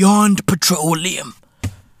go beyond petroleum.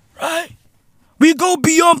 Right? We go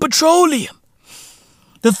beyond petroleum.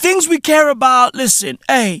 The things we care about, listen,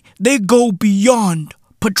 hey, they go beyond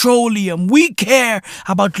petroleum. We care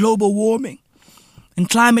about global warming and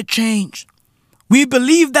climate change. We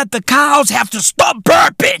believe that the cows have to stop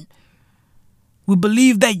burping. We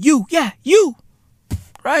believe that you,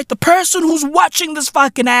 right? The person who's watching this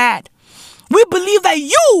fucking ad. We believe that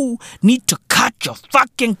you need to cut your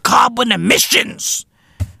fucking carbon emissions.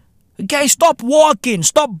 Okay, stop walking,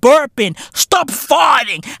 stop burping, stop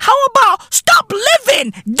farting. How about stop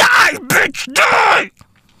living? Die, bitch, die!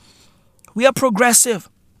 We are progressive.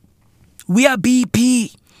 We are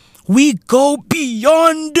BP. We go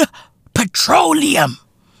beyond petroleum.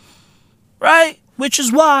 Right? Which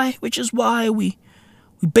is why we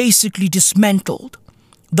basically dismantled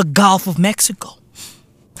the Gulf of Mexico.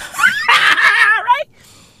 Right?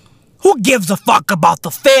 Who gives a fuck about the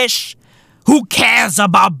fish? Who cares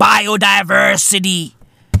about biodiversity?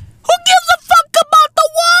 Who gives a fuck about the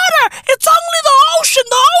water? It's only the ocean.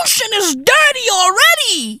 The ocean is dirty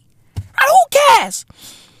already. Right? Who cares?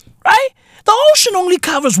 Right? The ocean only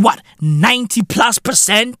covers what?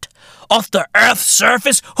 90+% of the Earth's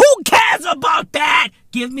surface? Who cares about that?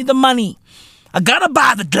 Give me the money. I gotta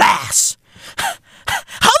buy the glass.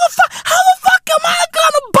 How the fuck am I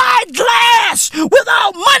gonna buy glass?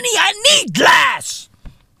 Without money, I need glass.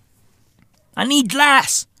 I need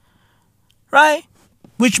glass. Right?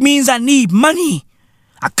 Which means I need money.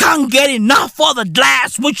 I can't get enough for the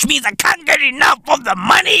glass, which means I can't get enough of the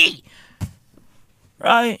money.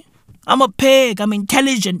 Right? I'm a pig. I'm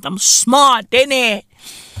intelligent. I'm smart, innit?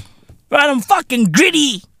 Right? I'm fucking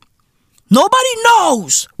gritty. Nobody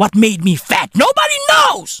knows what made me fat. Nobody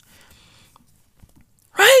knows.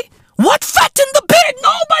 Right? What fattened the pig?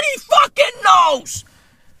 Nobody fucking knows.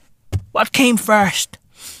 What came first?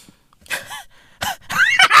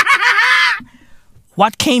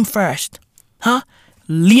 What came first? Huh?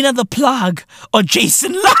 Lena the Plug or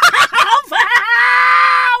Jason Love?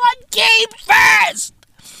 What came first?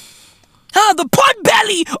 Huh? The pot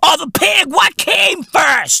belly or the pig? What came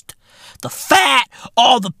first? The fat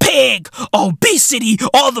or the pig? Obesity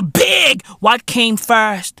or the pig? What came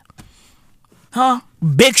first? Huh?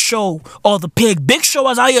 Big Show or the pig? Big Show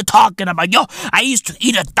is all you're talking about. Yo, I used to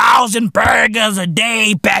eat 1,000 burgers a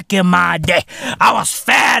day back in my day. I was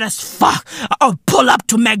fat as fuck. I would pull up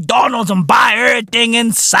to McDonald's and buy everything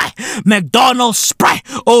inside. McDonald's Sprite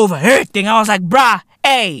over everything. I was like, bruh,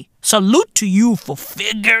 hey, salute to you for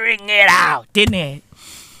figuring it out, didn't it?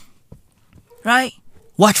 Right?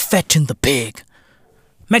 What fattened the pig?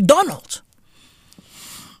 McDonald's.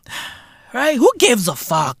 Right? Who gives a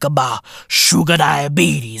fuck about sugar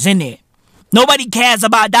diabetes, innit? Nobody cares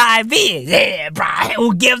about diabetes. Yeah, bro.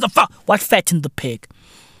 Who gives a fuck? What fattened the pig?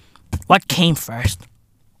 What came first?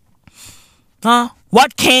 Huh?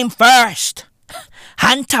 What came first?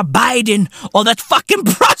 Hunter Biden or that fucking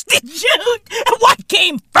prostitute? What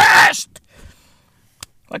came first?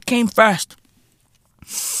 What came first?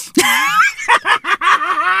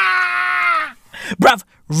 Bruv,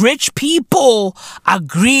 rich people are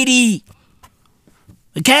greedy.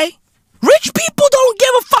 Okay? Rich people don't give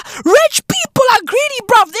a fuck. Rich people are greedy,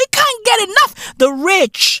 bruv. They can't get enough. The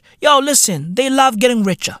rich, yo, listen, they love getting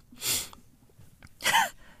richer.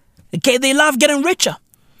 Okay, they love getting richer.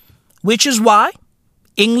 Which is why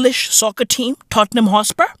English soccer team Tottenham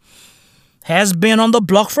Hotspur has been on the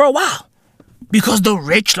block for a while. Because the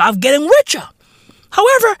rich love getting richer.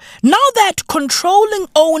 However, now that controlling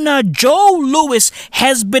owner Joe Lewis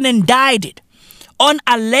has been indicted on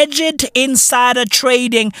alleged insider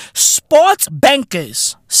trading, sports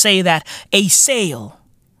bankers say that a sale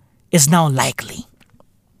is now likely.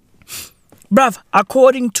 Bruv,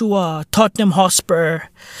 according to Tottenham Hotspur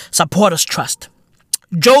Supporters Trust,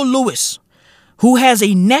 Joe Lewis, who has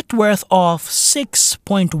a net worth of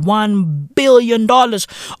 $6.1 billion,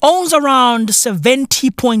 owns around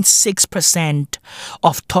 70.6%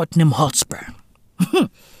 of Tottenham Hotspur.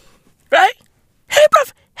 Right? Hey,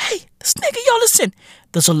 bruv. Hey, this nigga, yo, listen.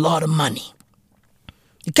 There's a lot of money.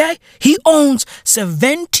 Okay? He owns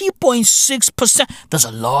 70.6%. There's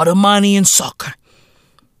a lot of money in soccer.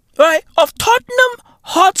 Right? Of Tottenham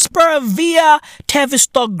Hotspur via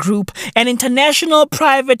Tavistock Group, an international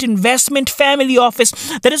private investment family office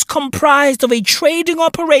that is comprised of a trading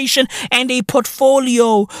operation and a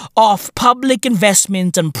portfolio of public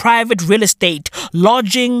investments and private real estate,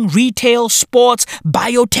 lodging, retail, sports,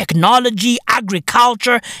 biotechnology,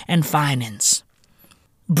 agriculture, and finance.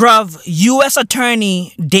 Bruv, U.S.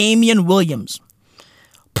 Attorney Damian Williams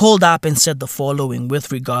pulled up and said the following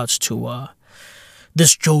with regards to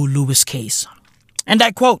this Joe Lewis case. And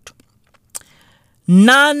I quote,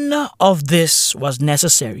 "None of this was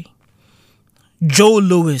necessary. Joe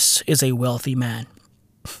Lewis is a wealthy man.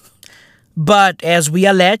 But as we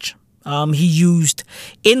allege, he used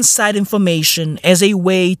inside information as a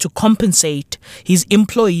way to compensate his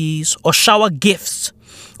employees or shower gifts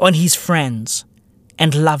on his friends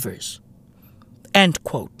and lovers." End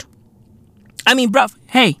quote. I mean, bruv,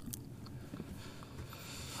 hey,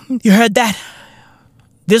 you heard that?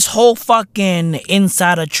 This whole fucking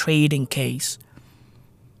insider trading case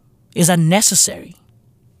is unnecessary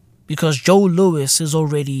because Joe Lewis is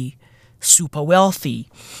already super wealthy.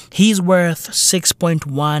 He's worth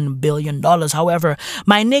 $6.1 billion. However,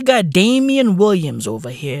 my nigga Damian Williams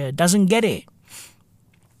over here doesn't get it.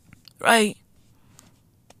 Right?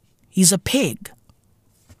 He's a pig.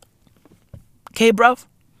 Okay, bruv?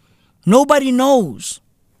 Nobody knows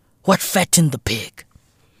what fattened the pig.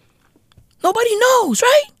 Nobody knows,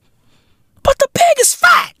 right? But the pig is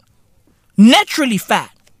fat. Naturally fat.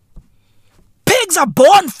 Pigs are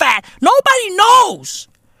born fat. Nobody knows.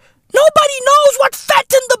 Nobody knows what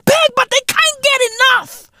fattened the pig, but they can't get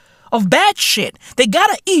enough of bad shit. They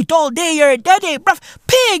gotta eat all day, every day, bruv.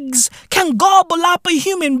 Pigs can gobble up a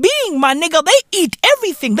human being, my nigga. They eat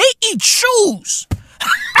everything. They eat shoes.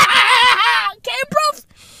 Okay, bruv?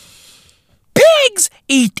 Pigs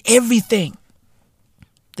eat everything.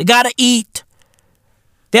 They gotta eat.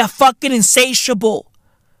 They're fucking insatiable.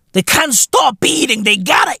 They can't stop eating. They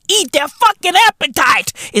gotta eat. Their fucking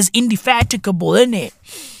appetite is indefatigable, isn't it?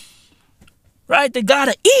 Right? They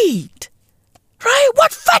gotta eat. Right?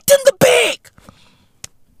 What fattened the pig?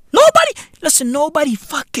 Nobody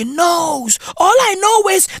fucking knows. All I know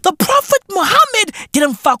is the Prophet Muhammad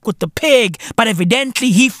didn't fuck with the pig, but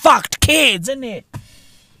evidently he fucked kids, isn't it?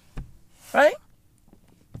 Right?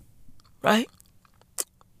 Right?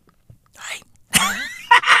 Right?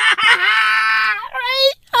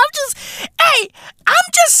 I'm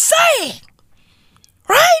just saying.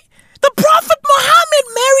 Right? The Prophet Muhammad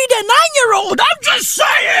married a 9-year-old. I'm just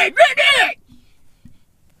saying.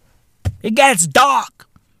 It gets dark.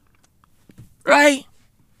 Right?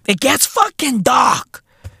 It gets fucking dark.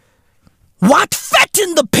 What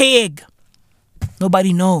fattened the pig?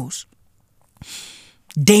 Nobody knows.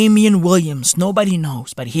 Damian Williams. Nobody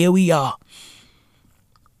knows. But here we are.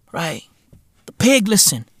 Right? The pig,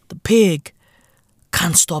 listen. The pig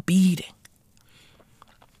can't stop eating.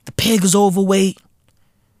 The pig is overweight.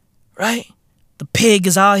 Right? The pig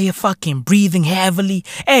is out here fucking breathing heavily.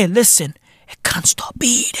 Hey, listen. It can't stop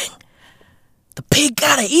eating. The pig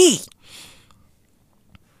gotta eat.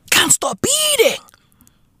 Can't stop eating.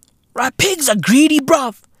 Right? Pigs are greedy,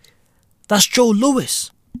 bruv. That's Joe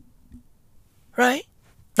Lewis. Right?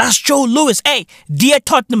 That's Joe Lewis. Hey, dear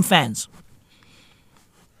Tottenham fans.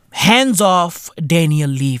 Hands off Daniel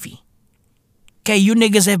Levy. Okay, you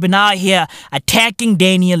niggas have been out here attacking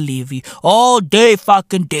Daniel Levy all day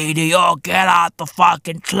fucking day. Yo, get out the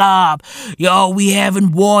fucking club. Yo, we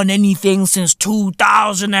haven't won anything since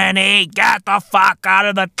 2008. Get the fuck out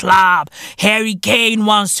of the club. Harry Kane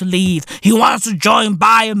wants to leave. He wants to join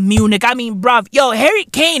Bayern Munich. I mean, bruv, yo, Harry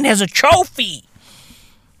Kane has a trophy.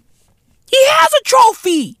 He has a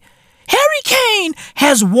trophy. Harry Kane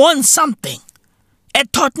has won something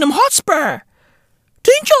at Tottenham Hotspur.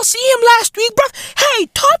 Didn't y'all see him last week, bruv? Hey,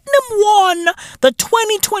 Tottenham won the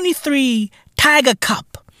 2023 Tiger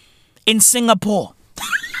Cup in Singapore.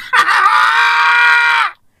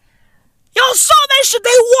 Y'all saw that shit? They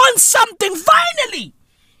won something, finally.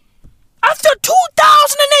 After 2008,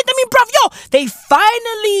 I mean, bruv, yo, they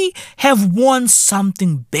finally have won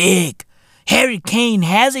something big. Harry Kane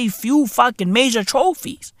has a few fucking major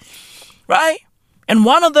trophies, right? And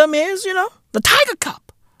one of them is, the Tiger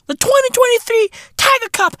Cup. The 2023 Tiger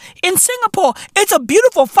Cup in Singapore. It's a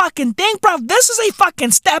beautiful fucking thing, bruv. This is a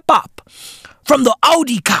fucking step up from the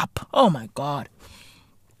Audi Cup. Oh my God.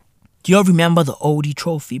 Do y'all remember the Audi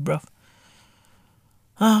trophy, bruv?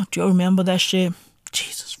 Do y'all remember that shit?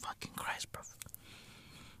 Jesus fucking Christ, bruv.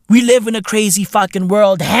 We live in a crazy fucking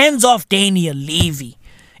world. Hands off Daniel Levy.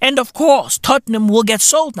 And of course, Tottenham will get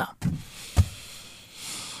sold now.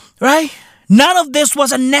 Right? None of this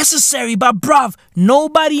was unnecessary, but bruv,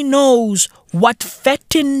 nobody knows what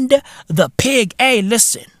fattened the pig. Hey,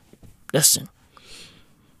 listen.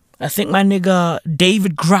 I think my nigga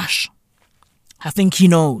David Grush, I think he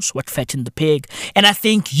knows what fattened the pig. And I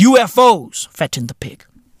think UFOs fattened the pig.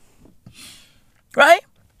 Right?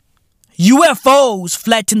 UFOs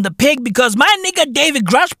flattened the pig because my nigga David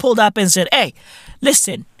Grush pulled up and said, hey,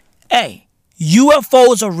 listen,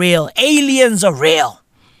 UFOs are real. Aliens are real.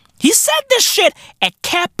 He said this shit at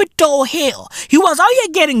Capitol Hill. He was out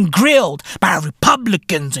here getting grilled by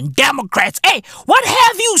Republicans and Democrats. Hey, what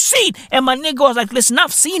have you seen? And my nigga was like, listen,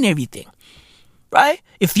 I've seen everything. Right?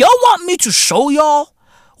 If y'all want me to show y'all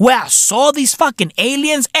where I saw these fucking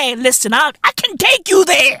aliens, hey, listen, I can take you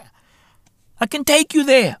there. I can take you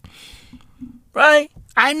there. Right?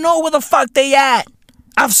 I know where the fuck they at.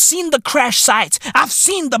 I've seen the crash sites. I've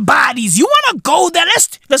seen the bodies. You want to go there?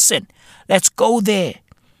 Let's go there.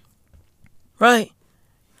 Right?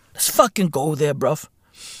 Let's fucking go there, bruv.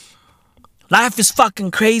 Life is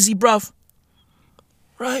fucking crazy, bruv.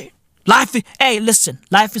 Right? Life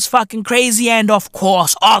is fucking crazy, and of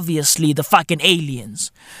course, obviously, the fucking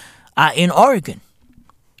aliens are in Oregon.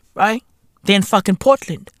 Right? They're in fucking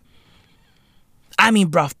Portland. I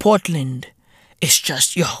mean, bruv, Portland is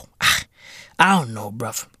just, I don't know,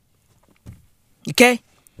 bruv. Okay?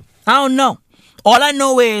 I don't know. All I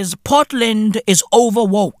know is Portland is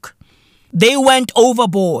overwoke. They went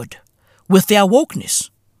overboard with their wokeness.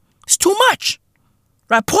 It's too much.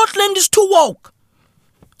 Right? Portland is too woke.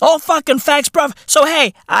 All fucking facts, bruv. So,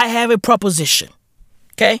 hey, I have a proposition.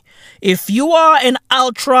 Okay? If you are an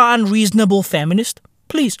ultra unreasonable feminist,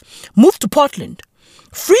 please move to Portland.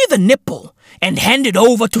 Free the nipple and hand it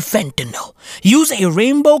over to fentanyl. Use a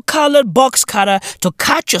rainbow-colored box cutter to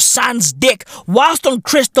cut your son's dick whilst on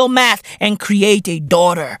crystal meth and create a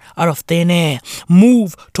daughter out of thin air.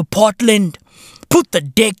 Move to Portland. Put the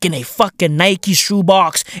dick in a fucking Nike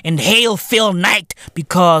shoebox and hail Phil Knight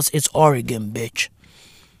because it's Oregon, bitch.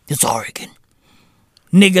 It's Oregon.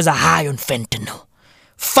 Niggas are high on fentanyl.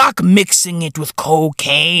 Fuck mixing it with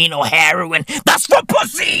cocaine or heroin. That's for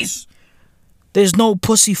pussies! There's no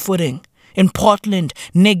pussyfooting. In Portland,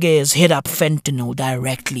 niggas hit up fentanyl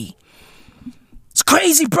directly. It's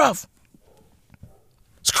crazy, bruv.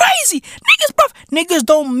 It's crazy. Niggas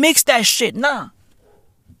don't mix that shit, nah.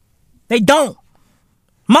 They don't.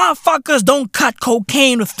 Motherfuckers don't cut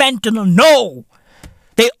cocaine with fentanyl, no.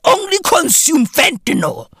 They only consume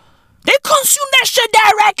fentanyl. They consume that shit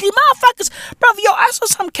directly. Motherfuckers, bruv, I saw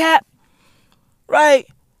some cat, right,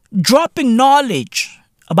 dropping knowledge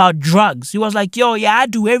about drugs. He was like, I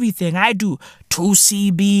do everything. I do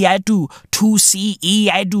 2CB, I do 2CE,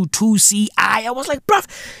 I do 2CI. I was like, bruv,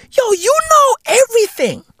 you know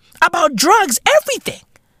everything about drugs, everything.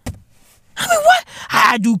 I mean, what?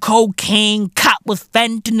 I do cocaine cut with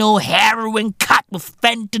fentanyl, heroin cut with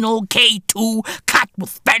fentanyl, K2 cut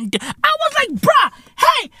with fentanyl. I was like, bruh,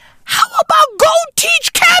 hey, how about go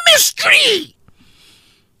teach chemistry?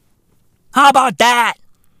 How about that?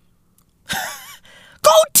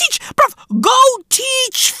 Go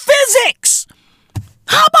teach physics.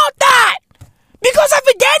 How about that? Because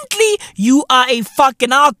evidently, you are a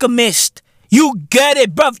fucking alchemist. You get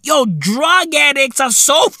it, bruv. Drug addicts are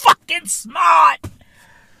so fucking smart.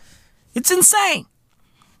 It's insane.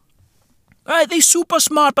 Right? They super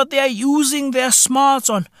smart, but they are using their smarts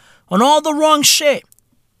on on all the wrong shit.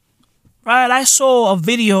 Right? I saw a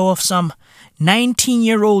video of some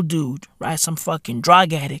 19-year-old dude, right? Some fucking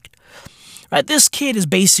drug addict. Right? This kid is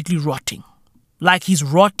basically rotting. Like he's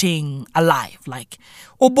rotting alive. Like,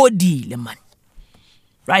 obodile, man.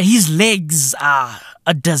 Right? His legs are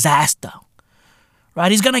a disaster.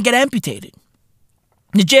 Right? He's gonna get amputated.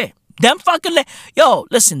 Legit. Them fucking legs. Yo,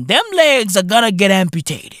 listen, them legs are gonna get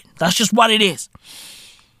amputated. That's just what it is.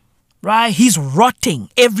 Right? He's rotting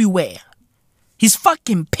everywhere. His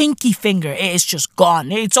fucking pinky finger is just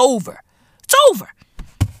gone. It's over. It's over.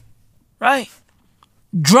 Right?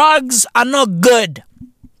 Drugs are not good.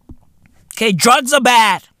 Okay, drugs are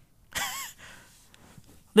bad.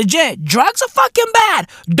 Legit, drugs are fucking bad.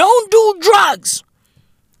 Don't do drugs.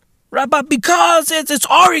 Right? But because it's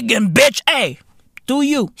Oregon, bitch. Hey, do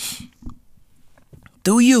you.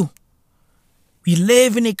 Do you. We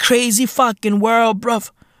live in a crazy fucking world, bruv.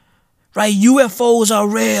 Right? UFOs are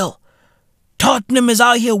real. Tottenham is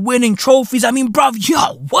out here winning trophies. I mean, bruv,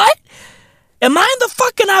 yo, what? Am I in the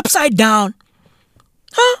fucking upside down?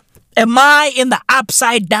 Huh? Am I in the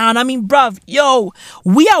upside down? I mean, bruv, yo,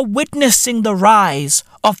 we are witnessing the rise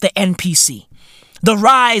of the NPC. The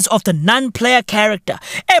rise of the non-player character.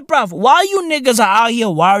 Hey, bruv, while you niggas are out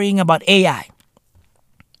here worrying about AI,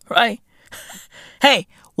 right? Hey,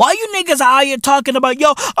 why you niggas are out here talking about,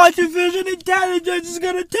 yo, artificial intelligence is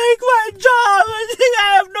gonna take my job.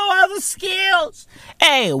 I have no other skills.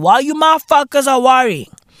 Hey, while you motherfuckers are worrying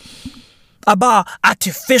about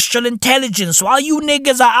artificial intelligence, while you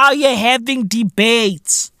niggas are out here having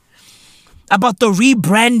debates about the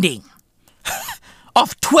rebranding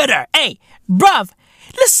of Twitter. Hey, bruv,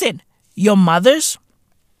 listen, your mothers,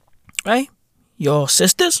 right? Your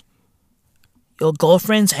sisters, your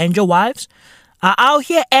girlfriends and your wives are out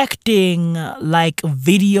here acting like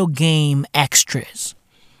video game extras.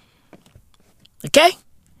 Okay?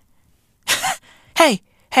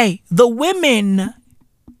 Hey, the women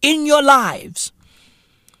in your lives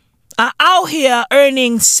are out here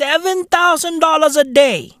earning $7,000 a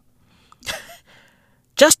day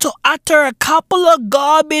just to utter a couple of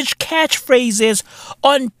garbage catchphrases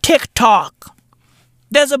on TikTok.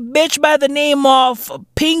 There's a bitch by the name of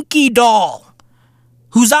Pinky Doll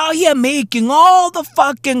who's out here making all the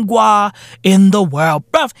fucking guap in the world.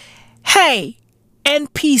 Bruv, hey,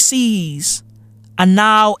 NPCs are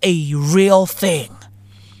now a real thing.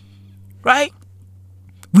 Right?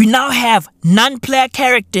 We now have non-player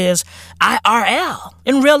characters IRL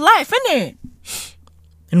in real life, innit?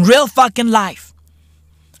 In real fucking life.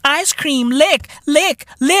 Ice cream, lick, lick,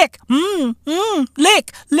 lick,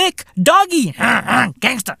 lick, lick, doggy,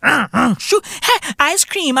 gangster, shoot, hey, ice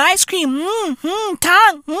cream,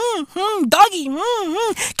 tongue, doggy,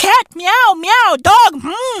 cat, meow, meow, dog,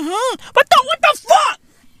 what the fuck?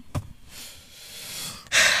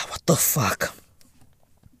 What the fuck?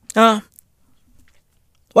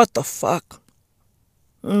 What the fuck?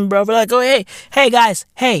 Bro, we're like, oh, hey guys,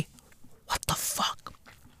 hey, what the fuck?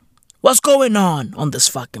 What's going on this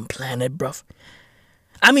fucking planet, bruv?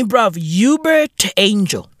 I mean, bruv, Hubert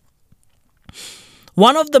Angel,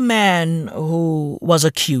 one of the men who was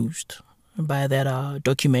accused by that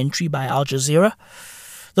documentary by Al Jazeera,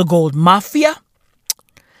 the Gold Mafia,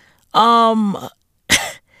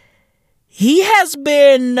 he has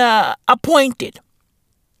been appointed,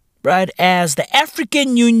 right, as the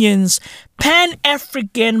African Union's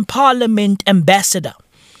Pan-African Parliament Ambassador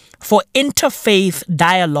for Interfaith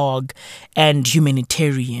Dialogue and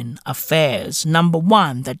Humanitarian Affairs. Number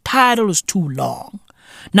one, the title is too long.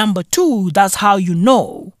 Number two, that's how you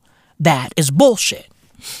know that is bullshit.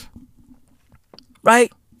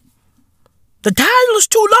 Right? The title is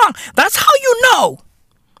too long. That's how you know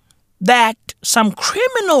that some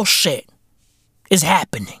criminal shit is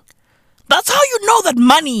happening. That's how you know that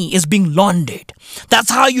money is being laundered.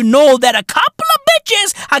 That's how you know that a couple of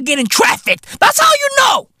bitches are getting trafficked. That's how you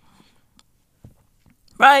know.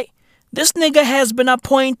 Right? This nigga has been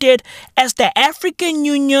appointed as the African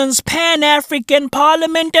Union's Pan-African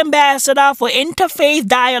Parliament Ambassador for Interfaith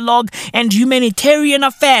Dialogue and Humanitarian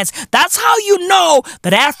Affairs. That's how you know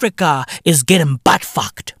that Africa is getting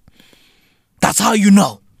butt-fucked. That's how you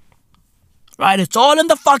know. Right? It's all in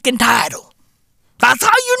the fucking title. That's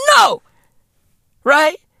how you know.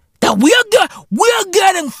 Right? That we're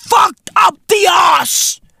getting fucked up the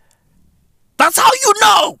arse. That's how you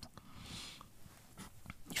know.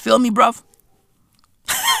 Feel me, bruv?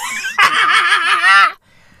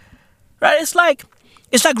 Right? It's like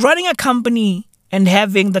running a company and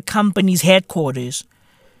having the company's headquarters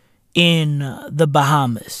in the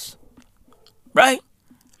Bahamas. Right?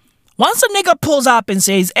 Once a nigga pulls up and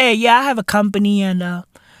says, hey, yeah, I have a company and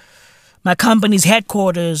my company's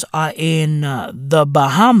headquarters are in the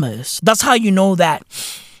Bahamas, that's how you know that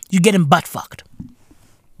you're getting butt fucked.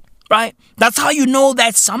 Right? That's how you know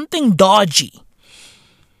that something dodgy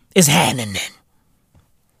is happening.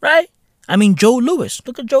 Right? I mean, Joe Louis.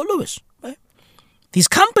 Look at Joe Louis. Right? His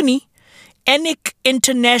company, ENIC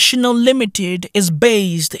International Limited, is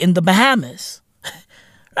based in the Bahamas.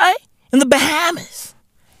 Right? In the Bahamas.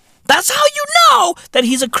 That's how you know that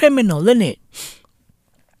he's a criminal, isn't it?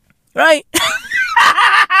 Right?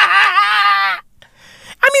 I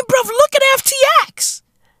mean, bruv, look at FTX.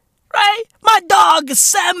 Right? My dog,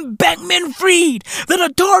 Sam Bankman-Fried, the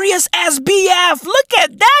notorious SBF. Look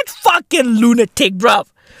at that fucking lunatic, bruv.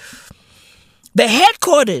 The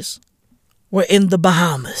headquarters were in the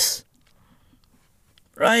Bahamas.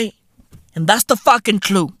 Right? And that's the fucking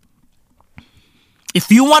clue. If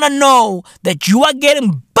you want to know that you are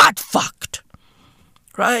getting butt fucked,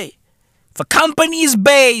 right? If a company is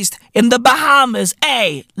based in the Bahamas,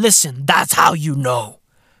 hey, listen, that's how you know.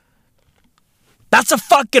 That's a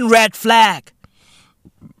fucking red flag.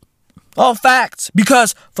 All facts.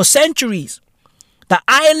 Because for centuries, the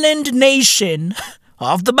island nation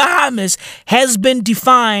of the Bahamas has been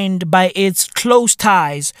defined by its close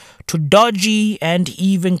ties to dodgy and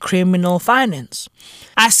even criminal finance.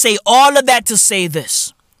 I say all of that to say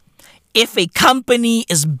this. If a company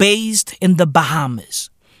is based in the Bahamas,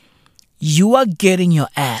 you are getting your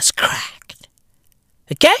ass cracked.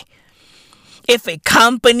 Okay? If a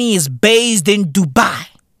company is based in Dubai,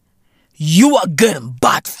 you are getting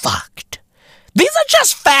butt fucked. These are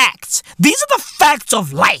just facts. These are the facts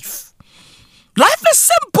of life. Life is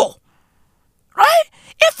simple. Right?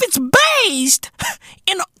 If it's based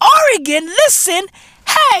in Oregon, listen,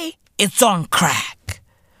 hey, it's on crack.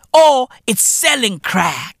 Or it's selling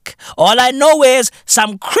crack. All I know is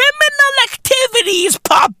some criminal activity is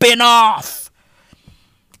popping off.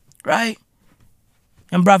 Right?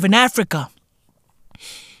 And bruv, in Africa,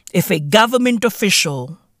 if a government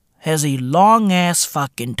official has a long ass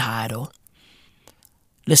fucking title,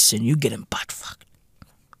 listen, you getting butt fucked.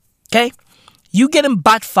 Okay? You getting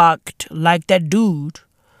butt fucked like that dude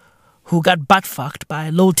who got butt fucked by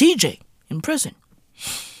Lil TJ in prison.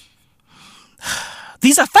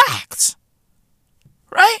 These are facts.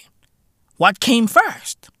 Right? What came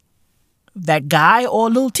first? That guy or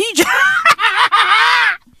Lil TJ?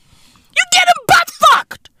 You getting butt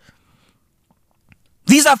fucked.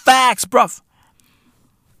 These are facts, bruv.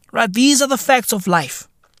 Right? These are the facts of life.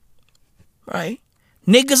 Right?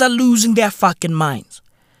 Niggas are losing their fucking minds.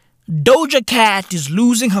 Doja Cat is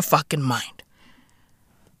losing her fucking mind.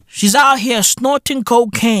 She's out here snorting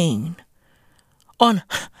cocaine on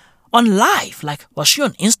live. Like, was she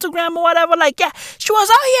on Instagram or whatever? Like, yeah, she was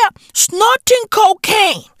out here snorting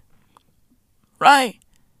cocaine. Right?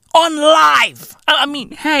 On live. I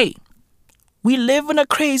mean, hey, we live in a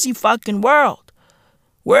crazy fucking world.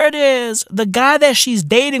 Where it is, the guy that she's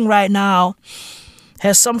dating right now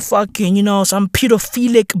has some fucking, some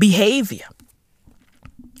pedophilic behavior.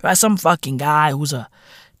 Right? Some fucking guy who's a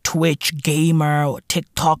Twitch gamer or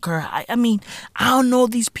TikToker. I mean, I don't know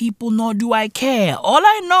these people, nor do I care. All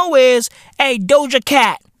I know is, hey, Doja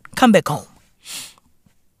Cat, come back home.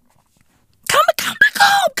 Come back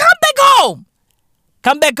home. Come back home.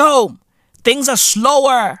 Come back home. Things are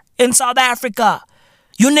slower in South Africa.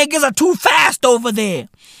 You niggas are too fast over there.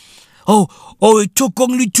 Oh, it took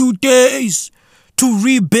only 2 days to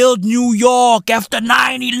rebuild New York after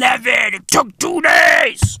 9/11. It took 2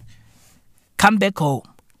 days. Come back home.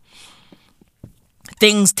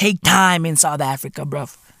 Things take time in South Africa,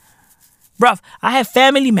 bruv. Bruv, I have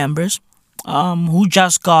family members who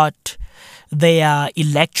just got their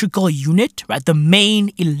electrical unit, right? The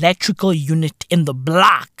main electrical unit in the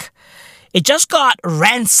block. It just got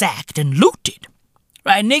ransacked and looted.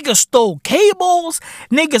 Right? Niggas stole cables.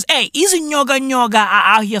 Niggas, hey, easy nyoga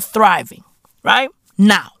are out here thriving. Right?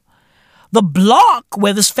 Now, the block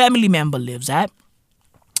where this family member lives at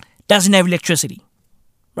doesn't have electricity.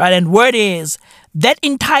 Right? And word is, that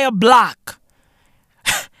entire block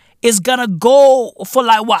is gonna go for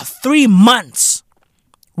 3 months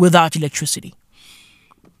without electricity.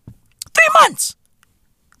 3 months.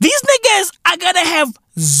 These niggas are gonna have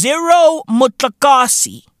zero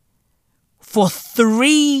mutlakasi for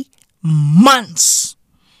 3 months.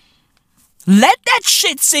 Let that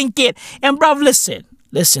shit sink in. And bruv,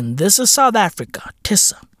 listen, this is South Africa,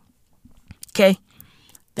 Tissa. Okay?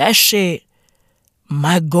 That shit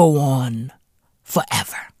might go on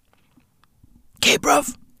forever. Okay,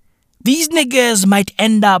 bruv? These niggas might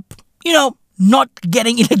end up, not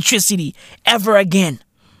getting electricity ever again.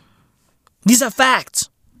 These are facts.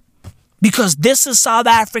 Because this is South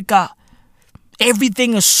Africa.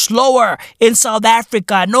 Everything is slower in South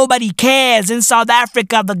Africa. Nobody cares. In South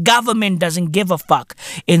Africa, the government doesn't give a fuck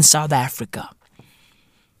in South Africa.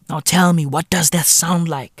 Now tell me, what does that sound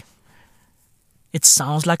like? It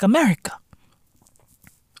sounds like America.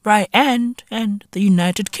 Right? And the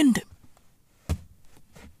United Kingdom.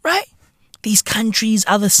 Right? These countries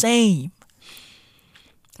are the same.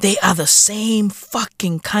 They are the same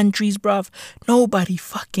fucking countries, bruv. Nobody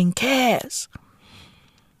fucking cares.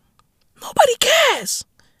 Nobody cares.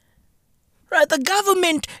 Right? The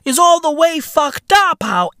government is all the way fucked up.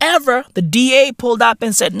 However, the DA pulled up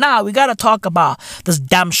and said, nah, we gotta talk about this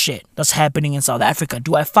dumb shit that's happening in South Africa.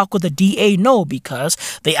 Do I fuck with the DA? No, because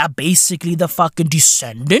they are basically the fucking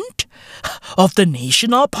descendant of the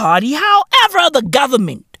National Party. However, the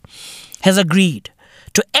government has agreed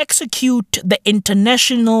to execute the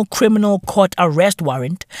International Criminal Court arrest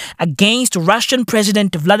warrant against Russian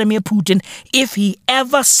President Vladimir Putin if he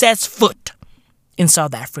ever sets foot in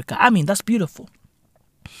South Africa. I mean, that's beautiful.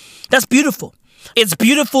 That's beautiful. It's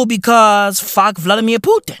beautiful because fuck Vladimir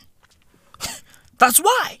Putin. That's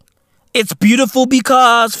why. It's beautiful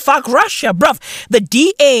because fuck Russia, bruv. The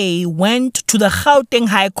DA went to the Gauteng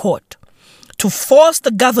High Court to force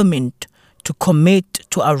the government to commit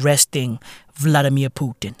to arresting Vladimir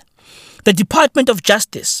Putin. The Department of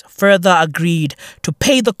Justice further agreed to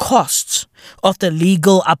pay the costs of the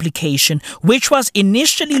legal application, which was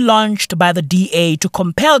initially launched by the DA to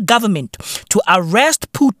compel government to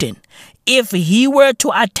arrest Putin if he were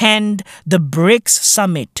to attend the BRICS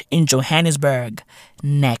summit in Johannesburg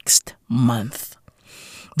next month.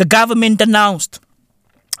 The government announced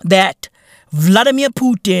that Vladimir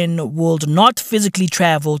Putin would not physically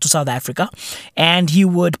travel to South Africa and he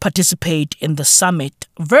would participate in the summit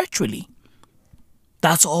virtually.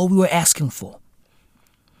 That's all we were asking for.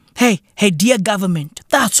 Hey, dear government,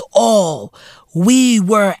 that's all we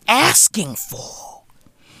were asking for.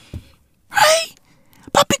 Right?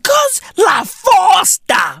 But because La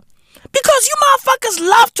Forsta, because you motherfuckers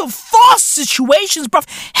love to force situations, bruv.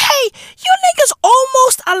 Hey, you niggas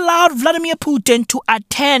almost allowed Vladimir Putin to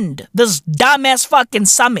attend this dumbass fucking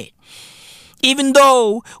summit. Even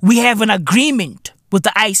though we have an agreement with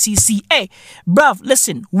the ICC. Hey, bruv,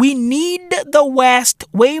 listen, we need the West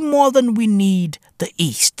way more than we need the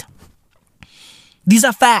East. These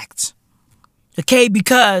are facts. Okay,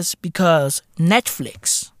 because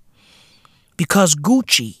Netflix, because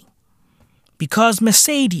Gucci, because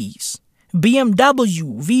Mercedes,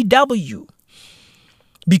 BMW, VW,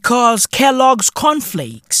 because Kellogg's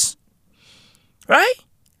Cornflakes, right?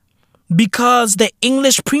 Because the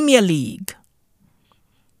English Premier League,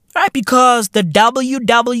 right? Because the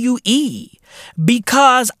WWE,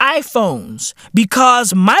 because iPhones,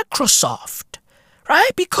 because Microsoft,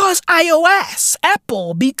 right? Because iOS,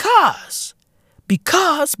 Apple, because,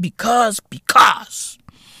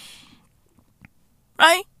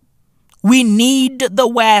 right? We need the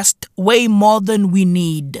West way more than we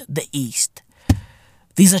need the East.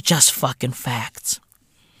 These are just fucking facts.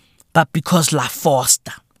 But because La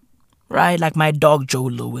Forsta, right? Like my dog Joe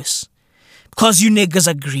Louis. Because you niggas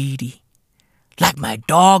are greedy. Like my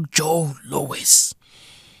dog Joe Louis.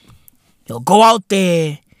 You'll go out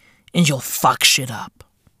there and you'll fuck shit up.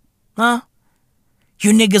 Huh?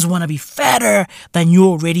 You niggas want to be fatter than you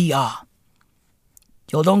already are.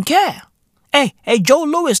 You don't care. Hey, Joe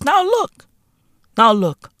Louis, now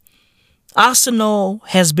look. Arsenal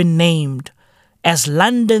has been named as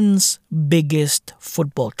London's biggest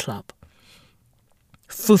football club.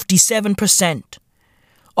 57%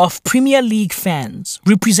 of Premier League fans,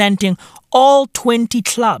 representing all 20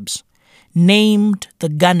 clubs, named the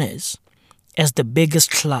Gunners as the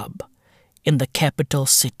biggest club in the capital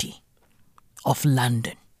city of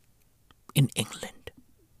London, in England.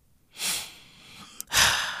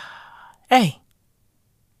 Hey,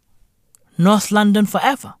 North London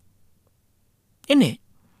forever, innit?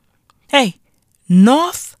 Hey,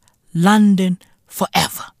 North London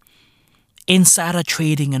forever. Insider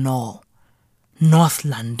trading and all. North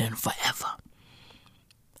London forever.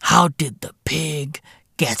 How did the pig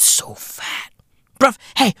get so fat? Bruv,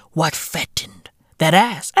 hey, what fattened that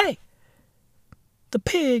ass? Hey, the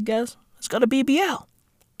pig has got a BBL.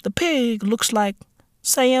 The pig looks like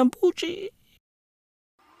Sam Bougie.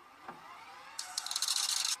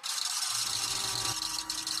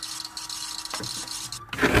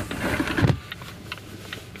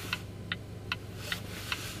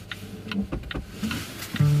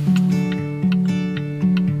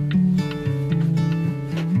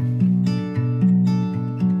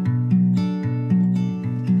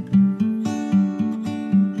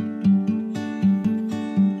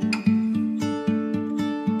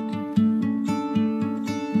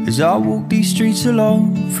 As I walk these streets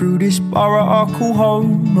alone, through this borough I call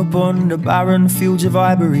home, upon the barren fields of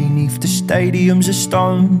ivory, neath the stadiums of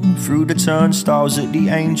stone, through the turnstiles at the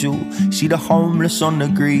Angel, see the homeless on the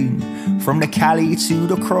green, from the Cali to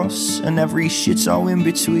the cross, and every shithole in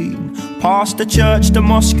between. Past the church, the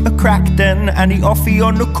mosque, a crack den, and the offie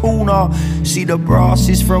on the corner. See the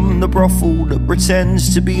brasses from the brothel that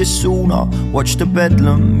pretends to be a sauna. Watch the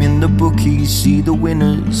bedlam in the bookies, see the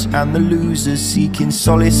winners and the losers, seeking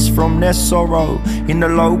solace from their sorrow in the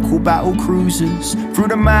local battle cruisers. Through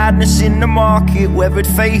the madness in the market, weathered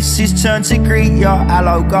faces turn to greet ya.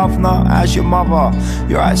 Hello governor, how's your mother?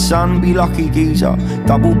 You right son, be lucky geezer.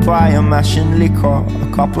 Double pie and mash and liquor,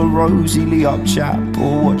 a couple of rosily up chap,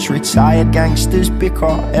 or watch retired gangsters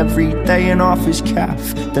bicker every day in half his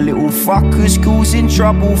calf. The little fuckers causing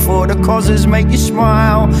trouble for the causes make you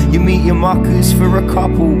smile. You meet your muckers for a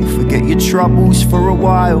couple, forget your troubles for a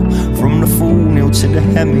while. From the full nil to the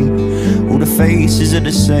hemi, all the faces are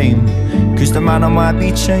the same, cause the manner might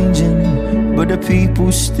be changing, but the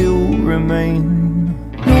people still remain.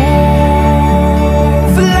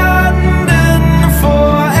 North London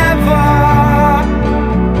forever,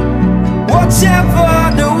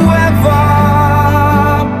 whatever the weather,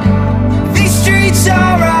 these streets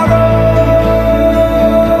are our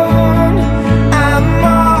own, and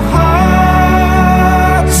my heart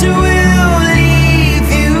will leave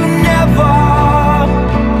you never.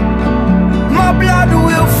 My blood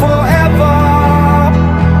will forever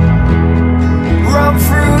run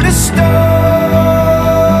through the stone.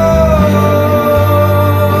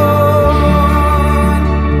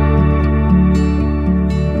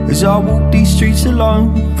 As I walk these streets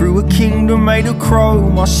alone, through a kingdom made of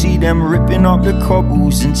chrome, I see them ripping up the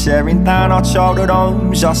cobbles and tearing down our childhood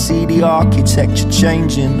homes. I see the architecture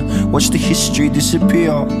changing, watch the history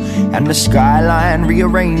disappear, and the skyline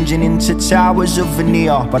rearranging into towers of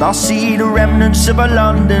veneer. But I see the remnants of a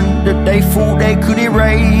London that they thought they could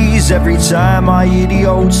erase. Every time I hear the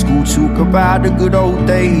old school talk about the good old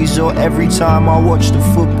days, or every time I watch the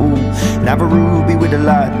football and have a ruby with the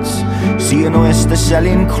lads, see an oyster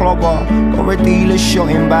selling clobber, or a dealer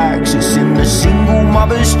shotting bags. It's in the single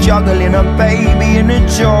mothers juggling a baby and a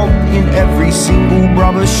job, in every single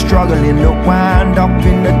brother struggling that wound up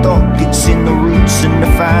in the dock. It's in the roots and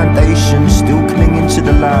the foundations still clinging to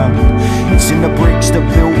the land. It's in the bricks that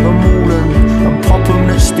built the Moreland and Popham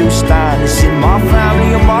that still stand. It's in my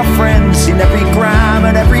family and my friends, in every gram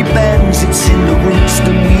and every bends. It's in the roots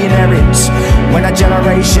that we inherit when a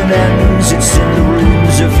generation ends. It's in the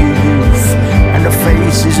rooms of your youth and the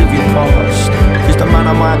faces of your past, cause the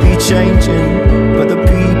manner might be changing, but the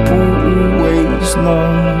people always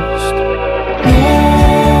lost.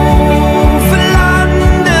 North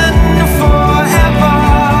London forever,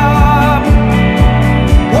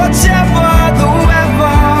 whatever the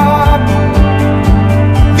weather,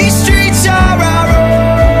 these streets are our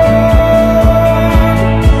own,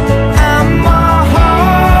 and my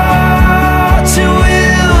heart will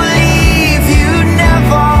leave you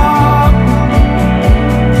never.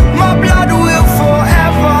 My blood will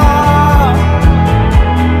forever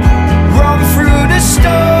run through the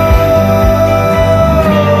stone.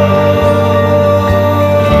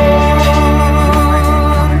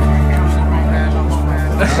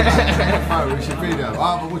 We should be there.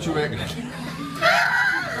 But what do you reckon?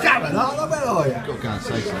 Come on, where are you? You've got to go and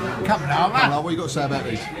say something. Come on, man. Come on, what you got to say about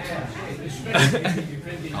these?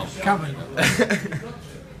 Come on.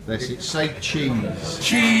 That's it. Say cheese.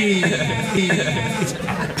 Cheese.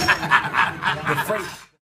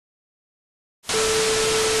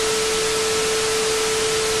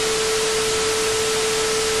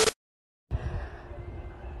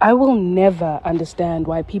 I will never understand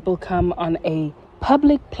why people come on a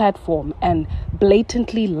public platform and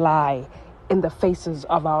blatantly lie in the faces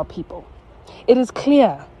of our people. It is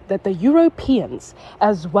clear that the Europeans,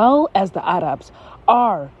 as well as the Arabs,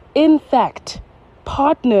 are, in fact,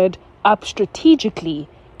 partnered up strategically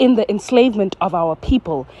in the enslavement of our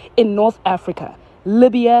people in North Africa,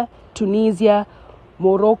 Libya, Tunisia,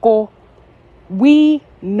 Morocco. We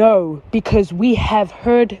know because we have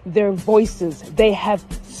heard their voices. They have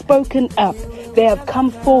spoken up. They have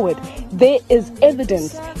come forward. There is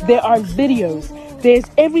evidence. There are videos. There's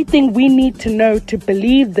everything we need to know to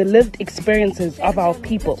believe the lived experiences of our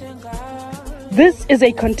people. This is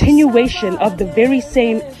a continuation of the very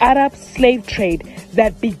same Arab slave trade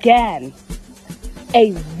that began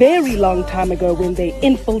a very long time ago when they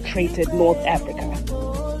infiltrated North Africa.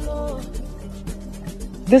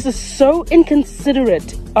 This is so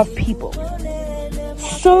inconsiderate of people,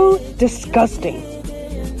 so disgusting.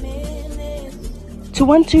 To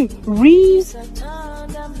want to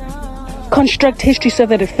construct history so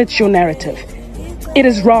that it fits your narrative. It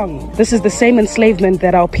is wrong. This is the same enslavement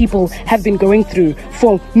that our people have been going through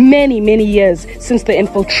for many, many years since the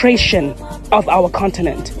infiltration of our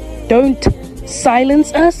continent. Don't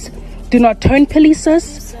silence us. Do not turn police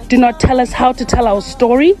us. Do not tell us how to tell our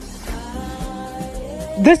story.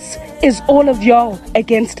 This is all of y'all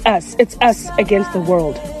against us. It's us against the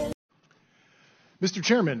world. Mr.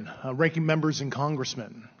 Chairman, ranking members and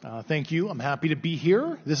congressmen, thank you. I'm happy to be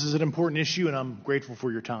here. This is an important issue, and I'm grateful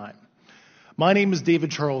for your time. My name is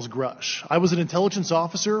David Charles Grush. I was an intelligence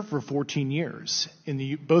officer for 14 years,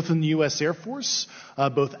 both in the U.S. Air Force,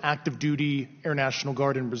 both active duty, Air National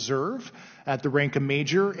Guard, and Reserve, at the rank of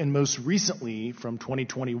major, and most recently from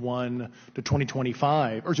 2021 to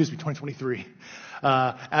 2023,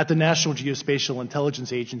 at the National Geospatial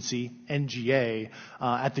Intelligence Agency, NGA,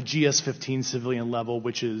 at the GS-15 civilian level,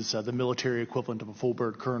 which is the military equivalent of a full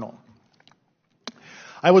bird colonel.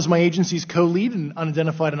 I was my agency's co-lead in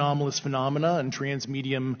unidentified anomalous phenomena and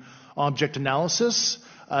transmedium object analysis,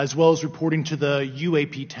 as well as reporting to the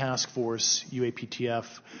UAP task force, UAPTF,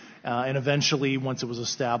 and eventually, once it was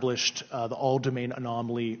established, the All-Domain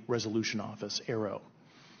Anomaly Resolution Office, AARO.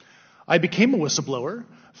 I became a whistleblower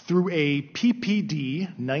through a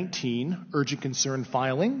PPD-19 urgent concern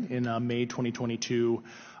filing in May 2022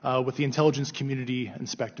 with the Intelligence Community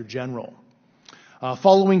Inspector General.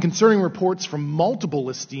 Following concerning reports from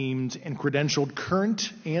multiple esteemed and credentialed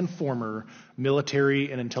current and former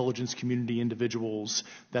military and intelligence community individuals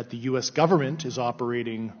that the U.S. government is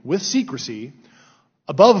operating with secrecy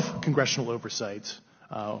above congressional oversight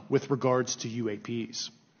with regards to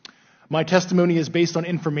UAPs. My testimony is based on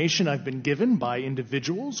information I've been given by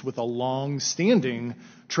individuals with a long-standing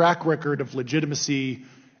track record of legitimacy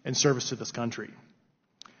and service to this country,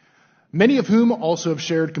 many of whom also have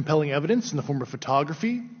shared compelling evidence in the form of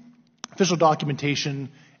photography, official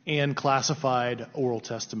documentation, and classified oral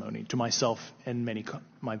testimony to myself and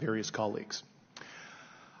my various colleagues.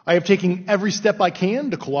 I have taken every step I can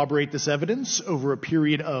to corroborate this evidence over a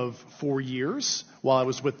period of 4 years while I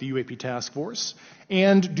was with the UAP Task Force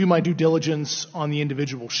and do my due diligence on the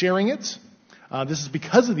individual sharing it. This is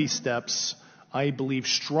because of these steps, I believe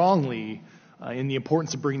strongly in the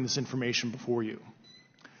importance of bringing this information before you.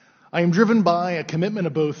 I am driven by a commitment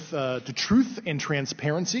of both to truth and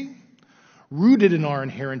transparency, rooted in our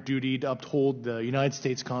inherent duty to uphold the United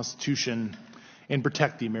States Constitution and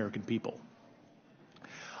protect the American people.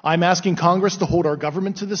 I'm asking Congress to hold our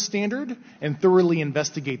government to this standard and thoroughly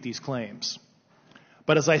investigate these claims.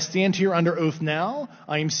 But as I stand here under oath now,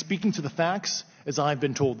 I am speaking to the facts as I've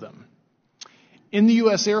been told them. In the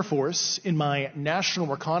U.S. Air Force, in my National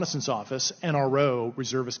Reconnaissance Office, NRO,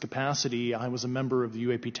 reservist capacity, I was a member of the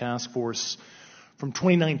UAP Task Force from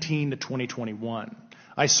 2019 to 2021.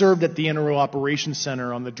 I served at the NRO Operations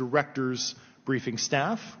Center on the Director's Briefing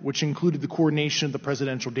Staff, which included the coordination of the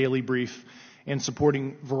Presidential Daily Brief and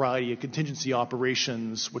supporting variety of contingency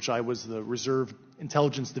operations, which I was the Reserve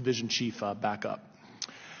Intelligence Division Chief backup.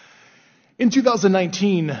 In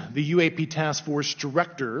 2019, the UAP Task Force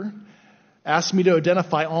Director asked me to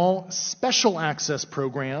identify all special access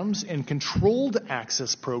programs and controlled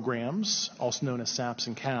access programs, also known as SAPs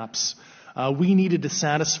and CAPs, we needed to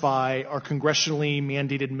satisfy our congressionally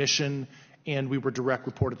mandated mission, and we were direct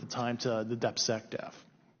report at the time to the DepSecDef.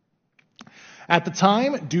 At the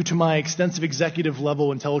time, due to my extensive executive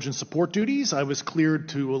level intelligence support duties, I was cleared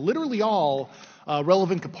to literally all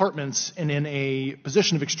relevant compartments and in a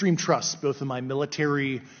position of extreme trust, both in my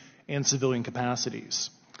military and civilian capacities.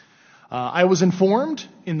 I was informed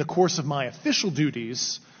in the course of my official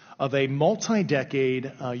duties of a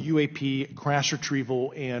multi-decade UAP crash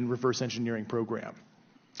retrieval and reverse engineering program,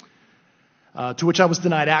 to which I was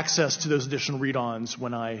denied access to those additional read-ons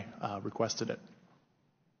when I requested it.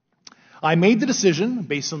 I made the decision,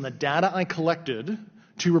 based on the data I collected,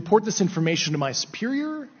 to report this information to my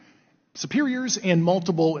superiors and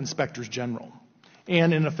multiple inspectors general,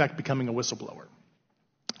 and in effect becoming a whistleblower.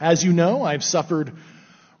 As you know, I've suffered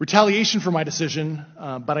retaliation for my decision,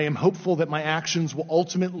 but I am hopeful that my actions will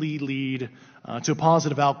ultimately lead to a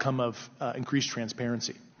positive outcome of increased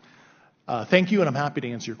transparency. Thank you, and I'm happy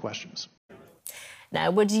to answer your questions. Now,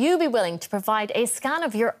 would you be willing to provide a scan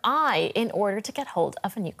of your eye in order to get hold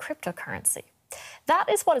of a new cryptocurrency? That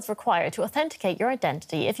is what is required to authenticate your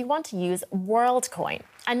identity if you want to use WorldCoin,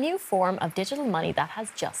 a new form of digital money that has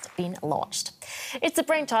just been launched. It's the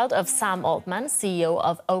brainchild of Sam Altman, CEO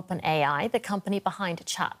of OpenAI, the company behind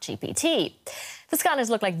ChatGPT. The scanners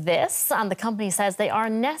look like this, and the company says they are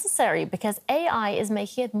necessary because AI is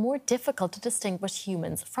making it more difficult to distinguish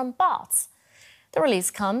humans from bots. The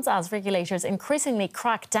release comes as regulators increasingly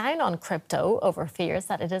crack down on crypto over fears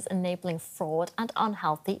that it is enabling fraud and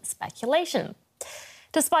unhealthy speculation.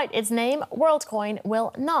 Despite its name, WorldCoin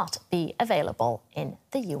will not be available in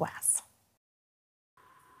the US.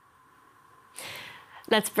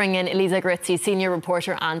 Let's bring in Elisa Grizzi, senior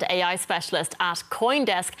reporter and AI specialist at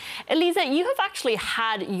CoinDesk. Elisa, you have actually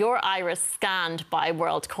had your iris scanned by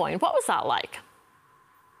WorldCoin. What was that like?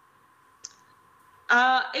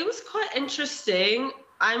 It was quite interesting.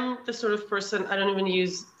 I'm the sort of person, I don't even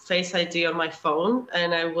use Face ID on my phone,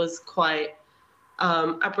 and I was quite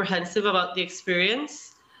apprehensive about the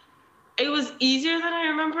experience. It was easier than I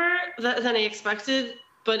remember, than I expected,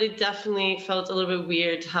 but it definitely felt a little bit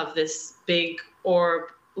weird to have this big orb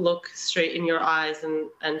look straight in your eyes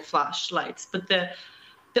and flash lights. But the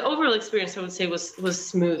overall experience, I would say, was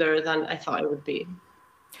smoother than I thought it would be.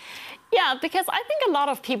 Yeah, because I think a lot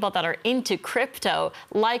of people that are into crypto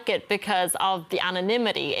like it because of the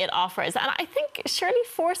anonymity it offers. And I think surely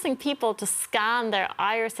forcing people to scan their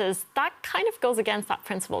irises, that kind of goes against that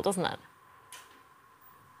principle, doesn't it?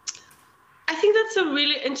 I think that's a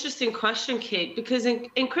really interesting question, Kate, because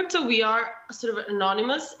in crypto, we are sort of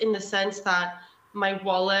anonymous in the sense that my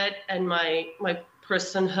wallet and my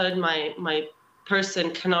personhood, my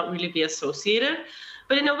person cannot really be associated.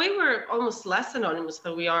 But in a way, we're almost less anonymous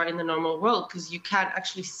than we are in the normal world, because you can't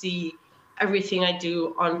actually see everything I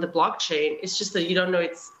do on the blockchain. It's just that you don't know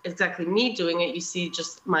it's exactly me doing it. You see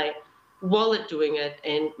just my wallet doing it.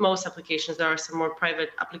 In most applications, there are some more private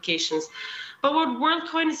applications. But what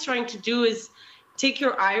WorldCoin is trying to do is take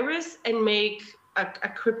your iris and make a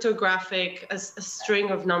cryptographic, a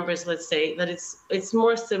string of numbers, let's say, that it's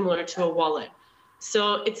more similar to a wallet.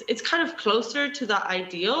 So it's kind of closer to the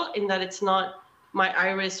ideal in that it's not my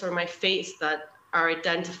iris or my face that are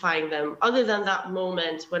identifying them, other than that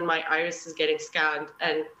moment when my iris is getting scanned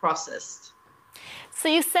and processed. So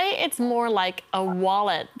you say it's more like a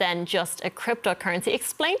wallet than just a cryptocurrency.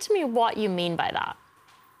 Explain to me what you mean by that.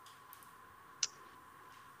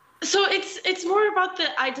 So it's more about the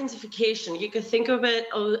identification. You could think of it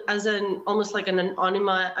as almost like an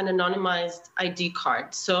anonymized ID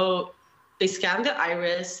card. So they scan the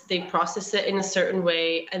iris, they process it in a certain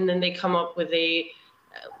way, and then they come up with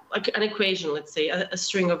an equation, let's say, a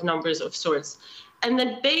string of numbers of sorts. And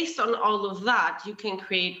then based on all of that, you can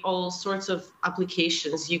create all sorts of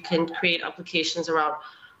applications. You can create applications around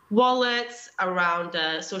wallets, around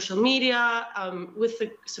social media, with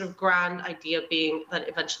the sort of grand idea being that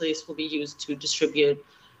eventually this will be used to distribute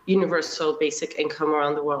universal basic income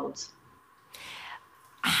around the world.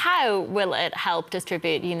 How will it help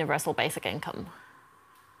distribute universal basic income?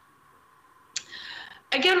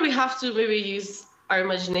 Again, we have to maybe use our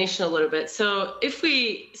imagination a little bit. So if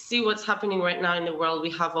we see what's happening right now in the world,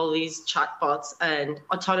 we have all these chatbots and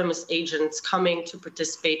autonomous agents coming to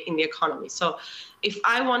participate in the economy. So if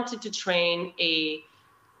I wanted to train a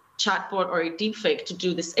chatbot or a deepfake to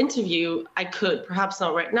do this interview, I could, perhaps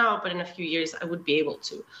not right now, but in a few years, I would be able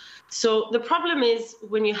to. So the problem is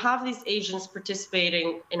when you have these agents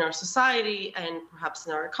participating in our society and perhaps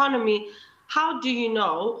in our economy, how do you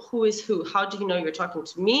know who is who? How do you know you're talking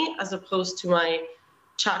to me as opposed to my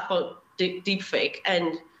chatbot deepfake?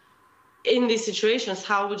 And in these situations,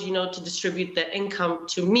 how would you know to distribute the income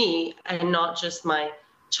to me and not just my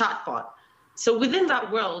chatbot? So within that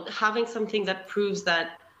world, having something that proves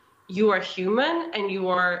that you are human and you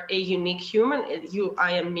are a unique human,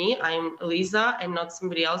 I am me, I am Elisa and not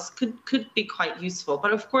somebody else, could be quite useful.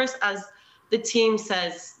 But of course, as the team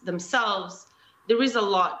says themselves, there is a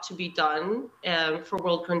lot to be done for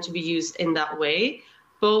WorldCoin to be used in that way,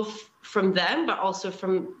 both from them, but also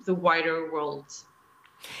from the wider world.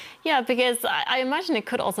 Yeah, because I imagine it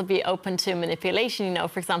could also be open to manipulation, you know,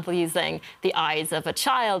 for example, using the eyes of a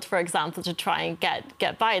child, for example, to try and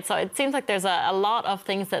get by it. So it seems like there's a lot of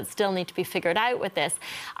things that still need to be figured out with this.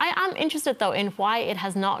 I am interested, though, in why it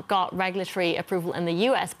has not got regulatory approval in the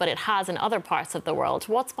US, but it has in other parts of the world.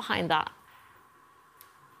 What's behind that?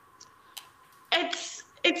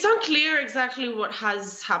 It's unclear exactly what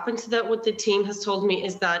has happened to that. What the team has told me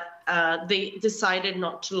is that they decided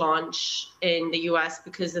not to launch in the US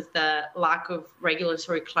because of the lack of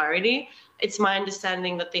regulatory clarity. It's my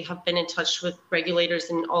understanding that they have been in touch with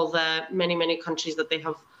regulators in all the many countries that they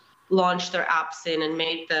have launched their apps in and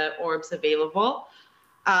made the orbs available.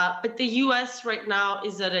 But the US right now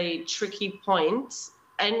is at a tricky point,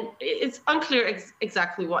 and it's unclear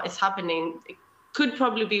exactly what is happening. It could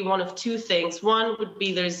probably be one of two things. One would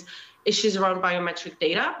be there's issues around biometric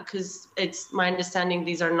data, because it's my understanding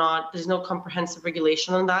there's no comprehensive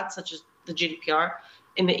regulation on that, such as the GDPR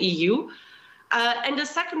in the EU. And the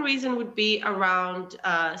second reason would be around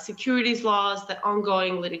securities laws, the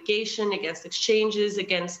ongoing litigation against exchanges,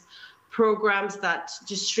 against programs that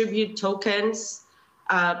distribute tokens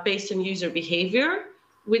based on user behavior,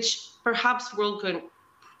 which perhaps WorldCoin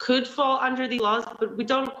could fall under the laws, but we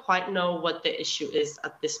don't quite know what the issue is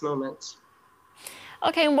at this moment.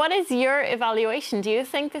 Okay, and what is your evaluation? Do you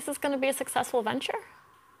think this is going to be a successful venture?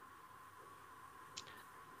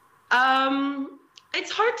 It's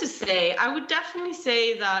hard to say. I would definitely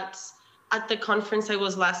say that at the conference I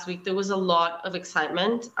was last week, there was a lot of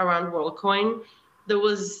excitement around WorldCoin.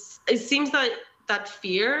 It seems that that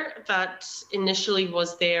fear that initially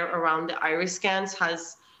was there around the iris scans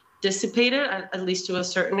has dissipated, at least to a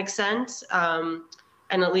certain extent, and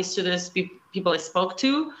at least to the people I spoke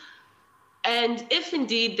to. And if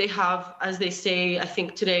indeed they have, as they say, I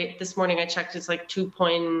think this morning I checked, it's like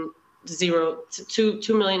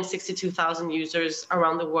 2,062,000 users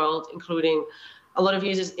around the world, including a lot of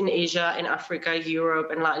users in Asia, in Africa,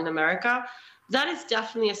 Europe, and Latin America. That is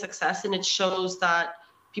definitely a success, and it shows that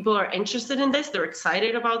people are interested in this, they're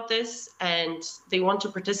excited about this, and they want to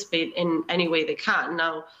participate in any way they can.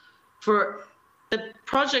 Now, for the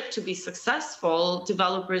project to be successful,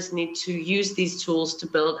 developers need to use these tools to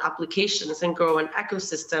build applications and grow an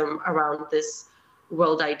ecosystem around this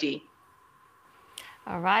World ID.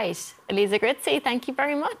 All right. Elisa Grizzi, thank you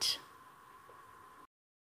very much.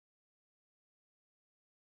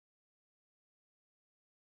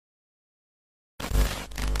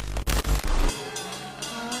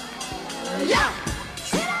 Yeah.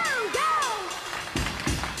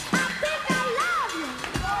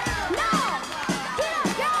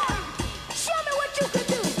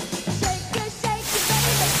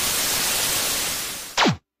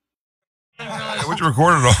 What you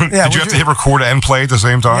recorded on? Yeah, did you have to hit record and play at the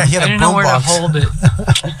same time? Yeah, he had I didn't know where to hold it.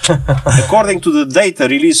 According to the data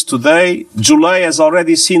released today, July has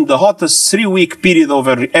already seen the hottest 3-week period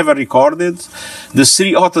ever recorded, the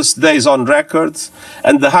 3 hottest days on record,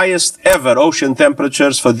 and the highest ever ocean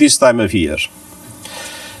temperatures for this time of year.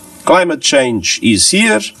 Climate change is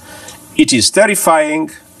here, it is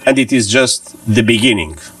terrifying, and it is just the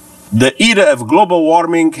beginning. The era of global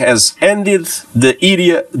warming has ended, the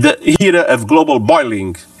era of global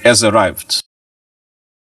boiling has arrived.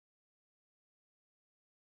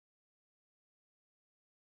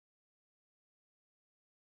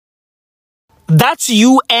 That's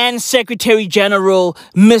UN Secretary General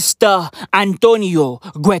Mr. Antonio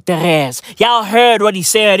Guterres. Y'all heard what he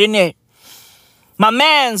said, innit? My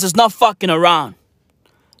mans is not fucking around.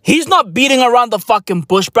 He's not beating around the fucking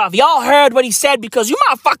bush, bruv. Y'all heard what he said because you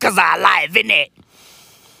motherfuckers are alive, innit?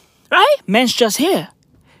 Right? Man's just here.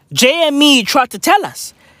 JME tried to tell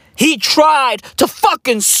us. He tried to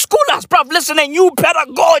fucking school us, bruv. Listen, a new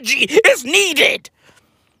pedagogy is needed.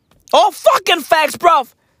 All fucking facts,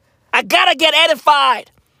 bruv. I gotta get edified.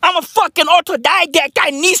 I'm a fucking autodidact. I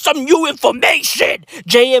need some new information.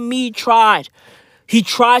 JME tried. He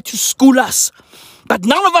tried to school us. But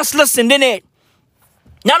none of us listened, innit?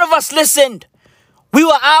 None of us listened. We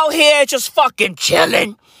were out here just fucking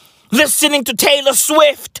chilling, listening to Taylor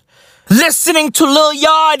Swift, listening to Lil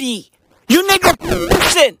Yachty. You niggas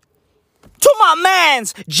listen to my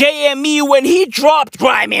mans JME when he dropped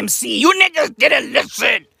Grime MC. You niggas didn't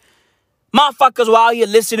listen. Motherfuckers were out here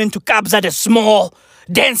listening to Kabza the Small,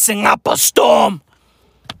 dancing up a storm.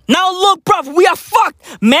 Now look, bruv, we are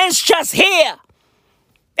fucked. Man's just here.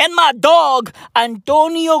 And my dog,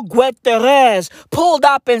 Antonio Guterres, pulled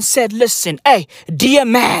up and said, listen, hey, dear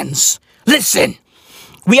mans, listen,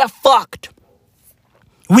 we are fucked.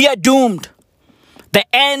 We are doomed. The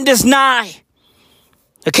end is nigh.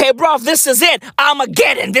 Okay, bruv, this is it.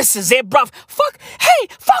 Armageddon, this is it, bruv. Fuck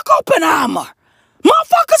Oppenheimer.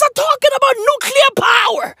 Motherfuckers are talking about nuclear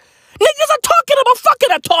power. Niggas are talking about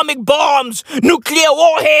fucking atomic bombs, nuclear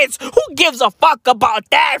warheads. Who gives a fuck about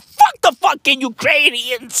that? Fuck the fucking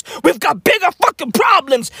Ukrainians. We've got bigger fucking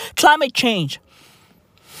problems. Climate change.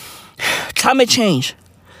 Climate change.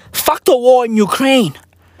 Fuck the war in Ukraine.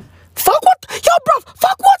 Fuck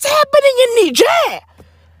what's happening in Niger?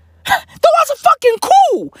 There was a fucking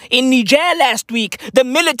coup in Niger last week. The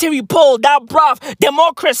military pulled out, bruv.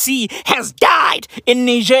 Democracy has died in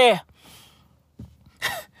Niger.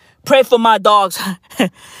 Pray for my dogs.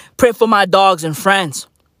 Pray for my dogs in France.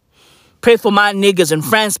 Pray for my niggas in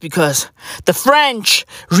France because the French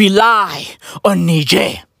rely on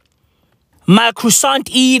Niger. My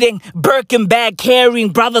croissant-eating, Birkin bag-carrying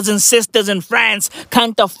brothers and sisters in France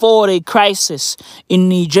can't afford a crisis in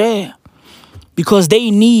Niger. Because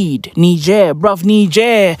they need Niger. Bruv,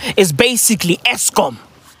 Niger is basically ESCOM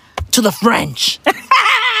to the French.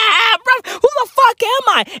 Bruv, who the fuck fuck am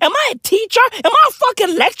I? Am I a teacher? Am I a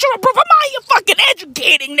fucking lecturer, bruv? Am I here fucking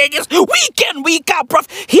educating niggas week in, week out, bruv?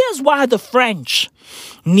 Here's why the French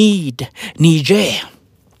need Niger.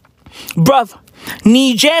 Bruv,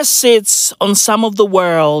 Niger sits on some of the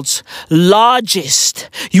world's largest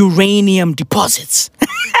uranium deposits.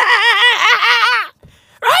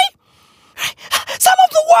 Right? Some of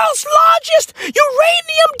the world's largest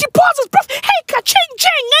uranium deposits, bruv. Hey, ka-ching,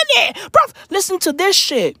 ching, innit? Bruv, listen to this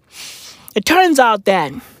shit. It turns out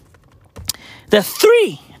that the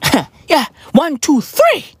 3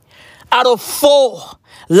 out of 4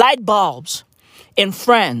 light bulbs in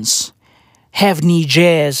France have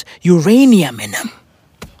Niger's uranium in them.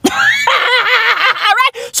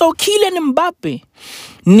 Right? So Kylian Mbappe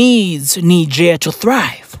needs Niger to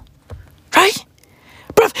thrive. Right?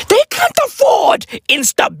 Bruv, they can't afford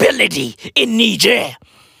instability in Niger.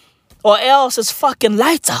 Or else it's fucking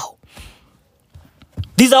lights out.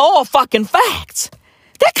 These are all fucking facts.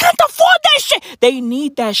 They can't afford that shit. They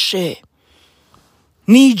need that shit.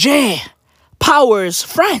 Niger powers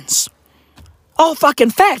France. All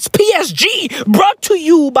fucking facts. PSG brought to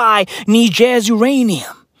you by Niger's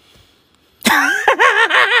uranium.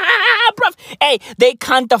 Bruv, hey, they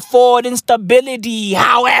can't afford instability.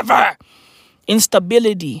 However,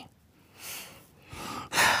 instability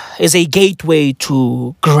is a gateway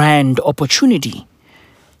to grand opportunity.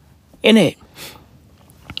 Innit?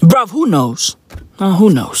 Bruv, who knows? Who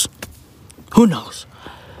knows? Who knows?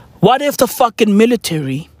 What if the fucking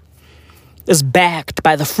military is backed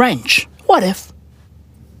by the French? What if?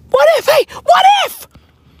 What if? Hey, what if?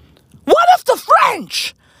 What if the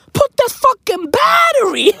French put the fucking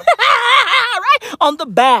battery right on the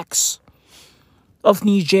backs of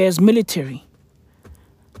Niger's military?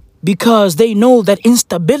 Because they know that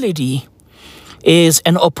instability is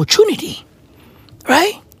an opportunity,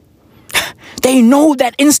 right? They know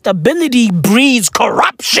that instability breeds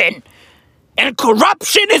corruption, and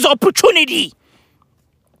corruption is opportunity.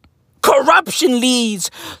 Corruption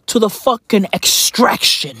leads to the fucking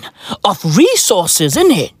extraction of resources,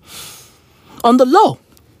 innit? On the low,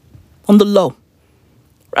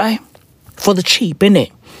 right? For the cheap,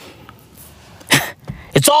 innit?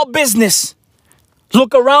 It's all business.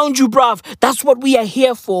 Look around you, bruv. That's what we are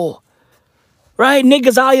here for. Right?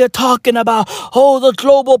 Niggas out here talking about, oh, the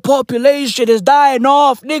global population is dying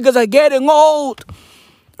off. Niggas are getting old.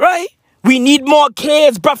 Right? We need more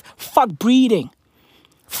kids, bruv. Fuck breeding.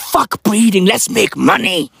 Fuck breeding. Let's make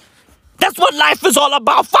money. That's what life is all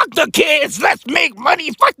about. Fuck the kids. Let's make money.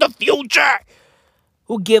 Fuck the future.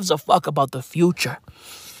 Who gives a fuck about the future?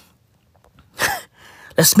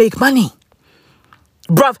 Let's make money.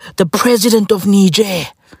 Bruv, the president of Niger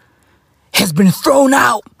has been thrown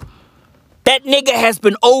out. That nigga has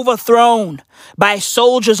been overthrown by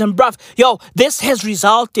soldiers, and bruv, yo, this has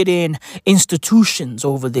resulted in institutions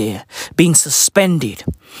over there being suspended.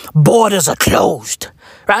 Borders are closed,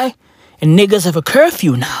 right? And niggas have a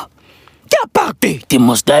curfew now. Get back there, they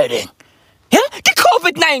must die then. Yeah? The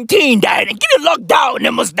COVID-19 died and get a lockdown, they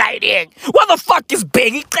must die then. What the fuck is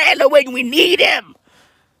big? He's clearly when we need him.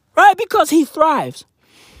 Right? Because he thrives.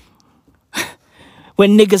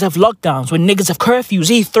 When niggas have lockdowns, when niggas have curfews,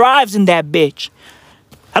 he thrives in that bitch.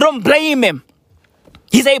 I don't blame him.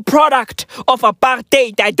 He's a product of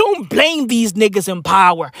apartheid. I don't blame these niggas in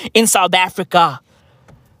power in South Africa.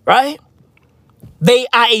 Right? They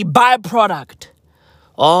are a byproduct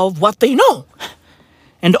of what they know.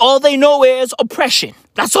 And all they know is oppression.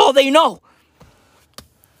 That's all they know.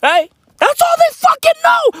 Right? That's all they fucking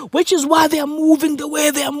know. Which is why they're moving the way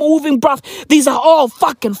they're moving, bruv. These are all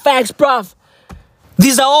fucking facts, bruv.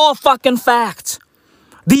 These are all fucking facts.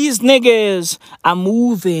 These niggas are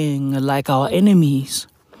moving like our enemies.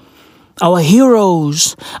 Our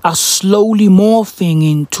heroes are slowly morphing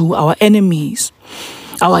into our enemies.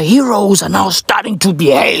 Our heroes are now starting to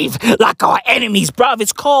behave like our enemies, bruv.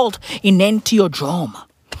 It's called enantiodrome.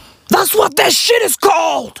 That's what that shit is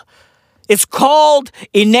called. It's called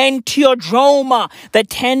enantiodrome, the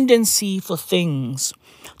tendency for things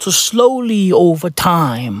to slowly over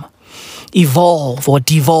time evolve or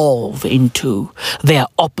devolve into their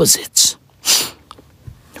opposites.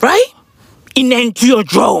 Right?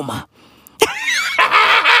 Enantiodrome.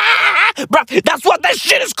 Bruh, that's what that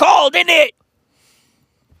shit is called, innit?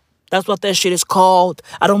 That's what that shit is called.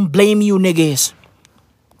 I don't blame you niggas.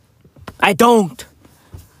 I don't.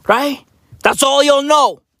 Right? That's all you'll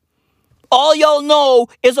know. All y'all know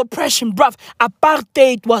is oppression, bruv.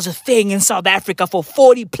 Apartheid was a thing in South Africa for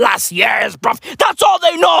 40 plus years, bruv. That's all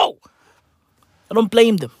they know. I don't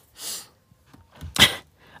blame them.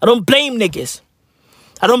 I don't blame niggas.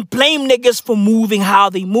 I don't blame niggas for moving how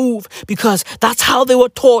they move because that's how they were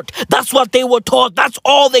taught. That's what they were taught. That's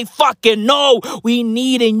all they fucking know. We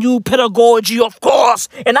need a new pedagogy, of course.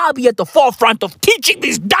 And I'll be at the forefront of teaching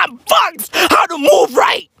these damn fucks how to move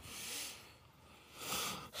right.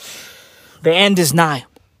 The end is nigh.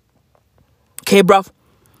 Okay, bruv?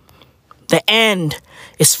 The end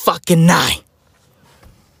is fucking nigh.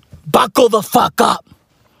 Buckle the fuck up.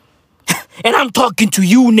 And I'm talking to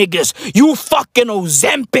you niggas. You fucking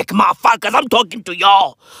Ozempic motherfuckers. I'm talking to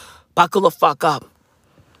y'all. Buckle the fuck up.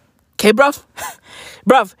 Okay, bruv?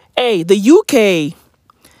 Bruv, hey, the UK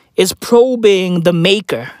is probing the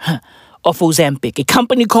maker of Ozempic, a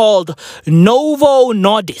company called Novo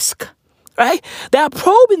Nordisk. Right? They are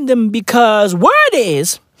probing them because word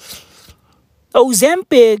is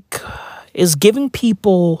Ozempic is giving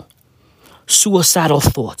people suicidal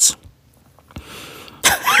thoughts.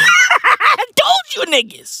 I told you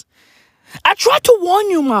niggas. I tried to warn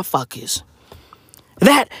you motherfuckers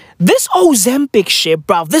that this Ozempic shit,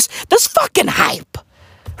 bro, this fucking hype,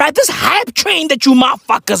 right? This hype train that you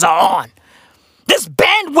motherfuckers are on, this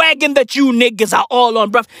bandwagon that you niggas are all on,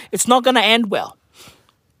 bro, it's not gonna end well.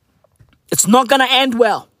 It's not gonna end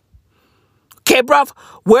well. Okay, bruv?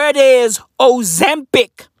 Word is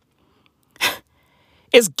Ozempic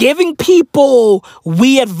is giving people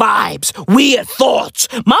weird vibes, weird thoughts.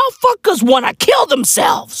 Motherfuckers wanna kill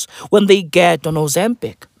themselves when they get on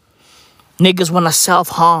Ozempic. Niggas wanna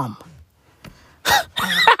self-harm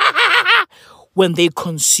when they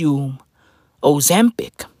consume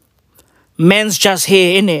Ozempic. Men's just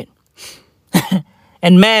here, innit?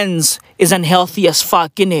 And men's is unhealthy as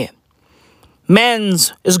fuck, innit?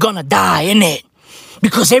 Men's is gonna die, innit?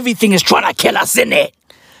 Because everything is trying to kill us, innit?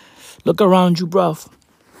 Look around you, bruv.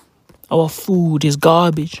 Our food is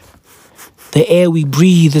garbage. The air we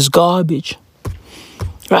breathe is garbage.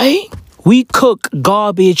 Right? We cook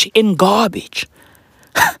garbage in garbage.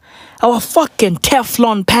 Our fucking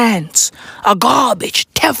Teflon pants are garbage.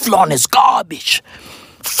 Teflon is garbage.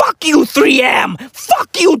 Fuck you, 3M.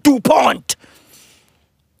 Fuck you, DuPont.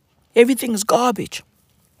 Everything is garbage.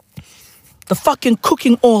 The fucking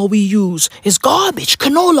cooking oil we use is garbage.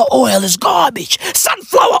 Canola oil is garbage.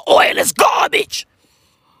 Sunflower oil is garbage.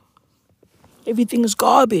 Everything is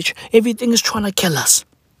garbage. Everything is trying to kill us.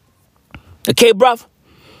 Okay, bruv?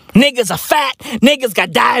 Niggas are fat. Niggas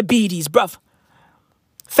got diabetes, bruv.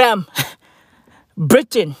 Fam,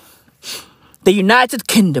 Britain, the United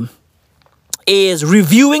Kingdom, is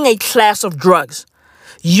reviewing a class of drugs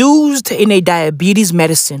used in a diabetes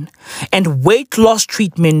medicine and weight loss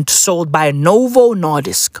treatment sold by Novo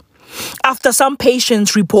Nordisk after some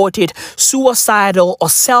patients reported suicidal or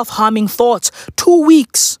self-harming thoughts 2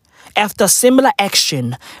 weeks after similar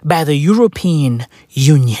action by the European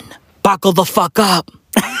Union. Buckle the fuck up.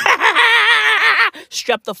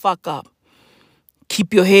 Strap the fuck up.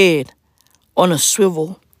 Keep your head on a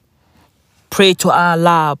swivel. Pray to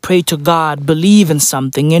Allah, pray to God, believe in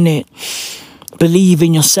something, innit? Believe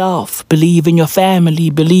in yourself, believe in your family,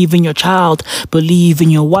 believe in your child, believe in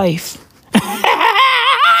your wife.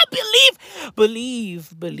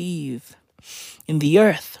 Believe in the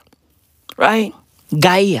earth, right?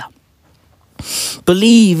 Gaia.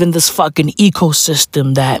 Believe in this fucking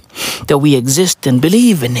ecosystem that we exist in.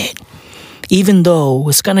 Believe in it, even though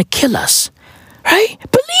it's gonna kill us, right?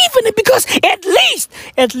 Believe in it because at least,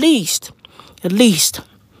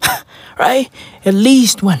 right? At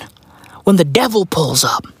least when the devil pulls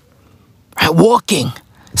up, right, walking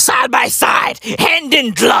side by side, hand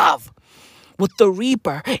in glove with the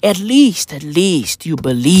reaper, at least you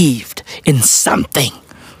believed in something.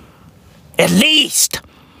 At least.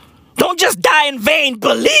 Don't just die in vain.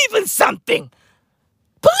 Believe in something.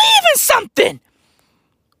 Believe in something.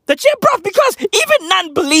 That's it, bro, because even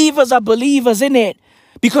non-believers are believers in it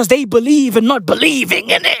because they believe in not believing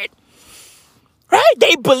in it. Right?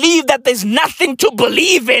 They believe that there's nothing to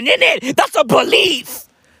believe in it. That's a belief.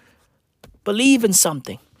 Believe in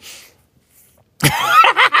something.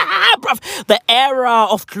 Bruv, the era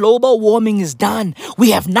of global warming is done. We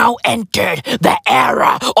have now entered the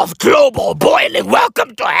era of global boiling.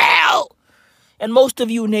 Welcome to hell. And most of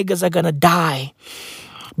you niggas are gonna die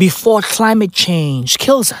before climate change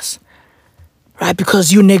kills us. Right?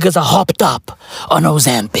 Because you niggas are hopped up on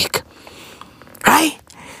Ozempic. Right?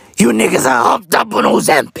 You niggas are hopped up on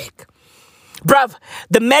Ozempic. Bruv,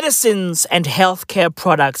 the Medicines and Healthcare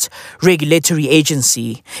Products Regulatory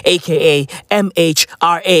Agency, aka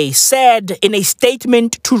MHRA, said in a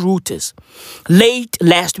statement to Reuters late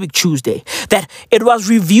last week Tuesday that it was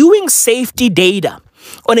reviewing safety data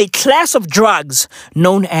on a class of drugs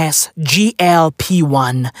known as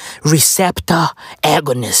GLP-1 receptor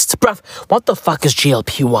agonists. Bruv, what the fuck is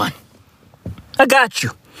GLP-1? I got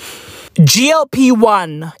you.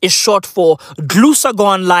 GLP-1 is short for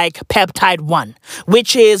glucagon-like peptide 1,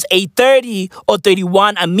 which is a 30 or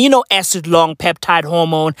 31 amino acid long peptide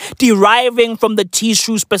hormone deriving from the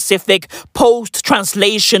tissue-specific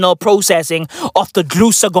post-translational processing of the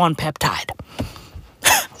glucagon peptide.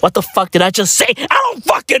 What the fuck did I just say? I don't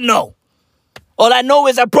fucking know. All I know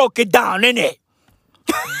is I broke it down, innit?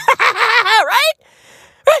 Right?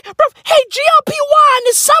 Bro, hey, GLP-1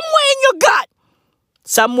 is somewhere in your gut.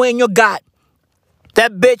 Somewhere in your gut.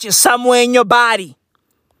 That bitch is somewhere in your body.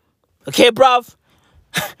 Okay, bruv?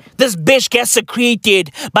 This bitch gets secreted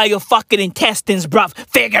by your fucking intestines, bruv.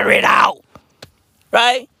 Figure it out.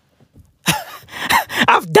 Right?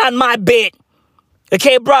 I've done my bit.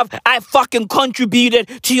 Okay, bruv? I fucking contributed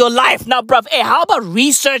to your life. Now, bruv, hey, how about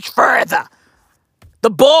research further? The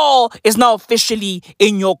ball is now officially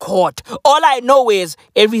in your court. All I know is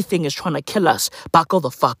everything is trying to kill us. Buckle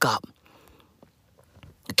the fuck up.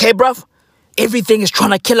 Okay, bruv? Everything is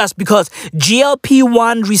trying to kill us because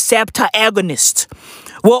GLP-1 receptor agonists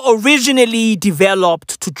were originally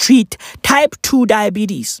developed to treat type 2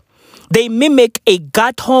 diabetes. They mimic a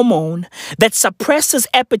gut hormone that suppresses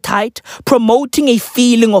appetite, promoting a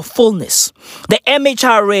feeling of fullness. The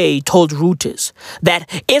MHRA told Reuters that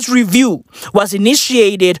its review was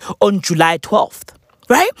initiated on July 12th.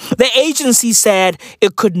 Right? The agency said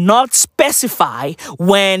it could not specify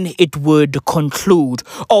when it would conclude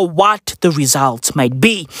or what the results might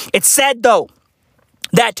be. It said, though,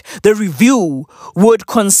 that the review would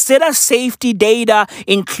consider safety data,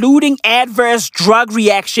 including adverse drug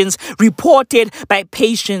reactions reported by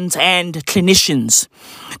patients and clinicians,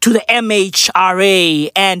 to the MHRA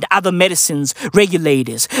and other medicines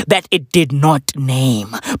regulators that it did not name.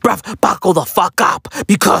 Bruv, buckle the fuck up,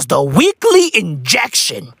 because the weekly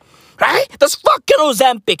injection, right? That's fucking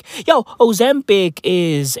Ozempic. Yo, Ozempic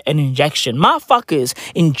is an injection. Motherfuckers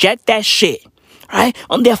inject that shit, right,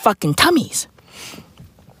 on their fucking tummies.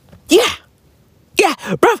 Yeah,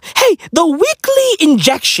 bruv. Hey, the weekly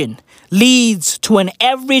injection leads to an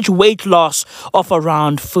average weight loss of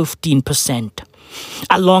around 15%,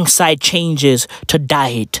 alongside changes to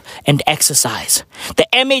diet and exercise. The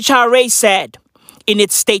MHRA said in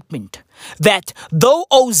its statement that though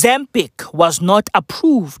Ozempic was not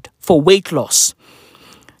approved for weight loss,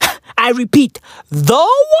 I repeat, though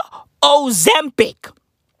Ozempic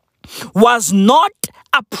was not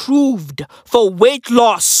approved for weight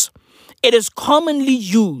loss, it is commonly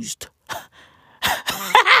used,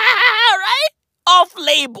 right,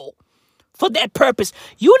 off-label for that purpose.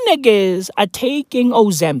 You niggas are taking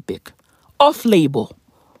Ozempic off-label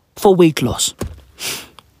for weight loss.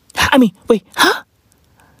 I mean, wait, huh?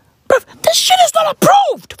 Bruv, this shit is not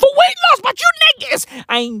approved for weight loss, but you niggas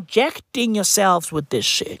are injecting yourselves with this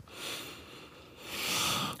shit.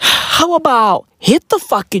 How about hit the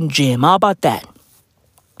fucking gym? How about that?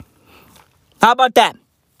 How about that?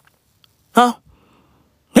 Huh?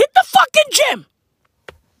 Hit the fucking gym.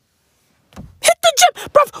 Hit the gym.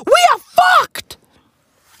 Bruv, we are fucked.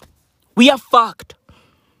 We are fucked.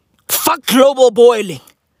 Fuck global boiling.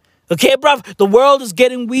 Okay, bruv? The world is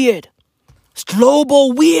getting weird. It's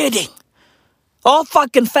global weirding. All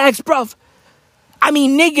fucking facts, bruv. I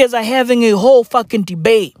mean, niggas are having a whole fucking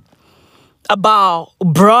debate about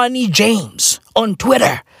Bronny James on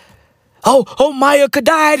Twitter. Oh,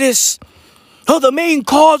 myocarditis. Oh, the main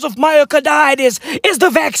cause of myocarditis is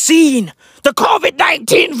the vaccine. The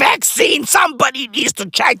COVID-19 vaccine. Somebody needs to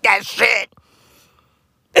check that shit.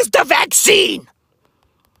 It's the vaccine.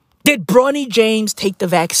 Did Bronny James take the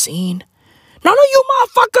vaccine? None of you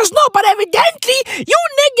motherfuckers know, but evidently you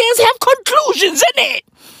niggas have conclusions in it.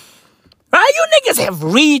 Right? You niggas have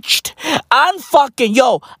reached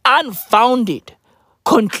unfounded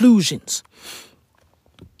conclusions.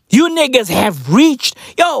 You niggas have reached,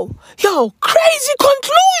 crazy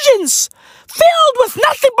conclusions filled with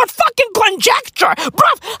nothing but fucking conjecture.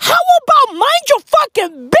 Bruv, how about mind your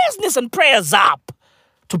fucking business and prayers up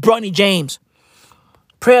to Bronny James?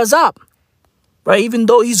 Prayers up, right? Even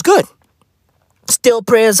though he's good, still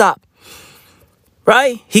prayers up,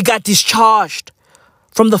 right? He got discharged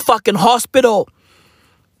from the fucking hospital.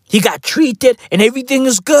 He got treated and everything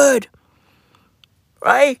is good.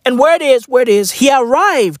 Right? And where it is, he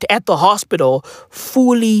arrived at the hospital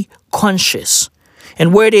fully conscious.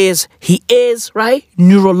 And where it is, he is, right,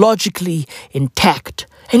 neurologically intact.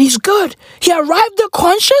 And he's good. He arrived there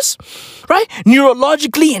conscious, right,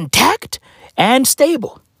 neurologically intact and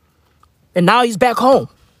stable. And now he's back home.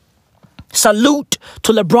 Salute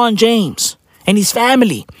to LeBron James and his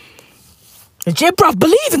family. Legit, bruv,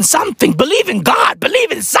 believe in something. Believe in God.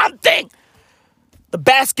 Believe in something. The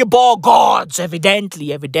basketball gods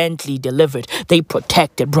evidently delivered. They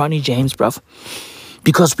protected Bronny James, bruv.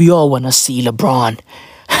 Because we all want to see LeBron,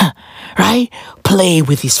 right? Play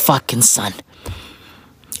with his fucking son.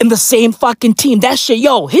 In the same fucking team. That shit,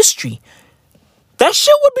 yo, history. That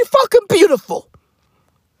shit would be fucking beautiful.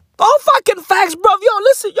 All fucking facts, bruv. Yo,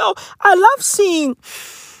 listen, yo, I love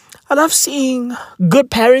seeing good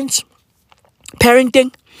parents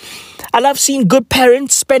parenting. I love seeing good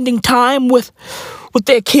parents spending time with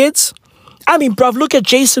their kids. I mean, bruv, look at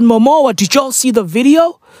Jason Momoa. Did y'all see the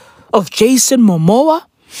video of Jason Momoa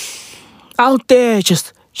out there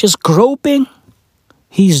just groping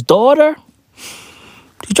his daughter?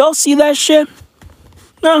 Did y'all see that shit?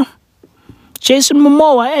 No. Jason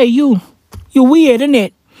Momoa, hey, you weird,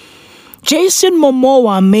 innit? Jason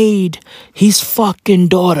Momoa made his fucking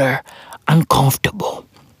daughter uncomfortable.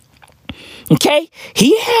 Okay?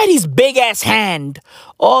 He had his big ass hand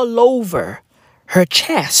all over her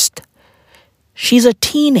chest. She's a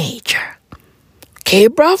teenager. Okay,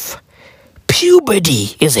 bruv?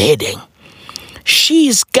 Puberty is hitting.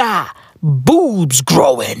 She's got boobs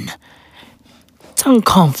growing. It's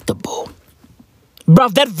uncomfortable.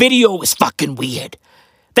 Bruv, that video is fucking weird.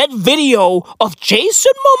 That video of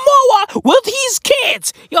Jason Momoa with his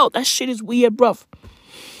kids. Yo, that shit is weird, bruv.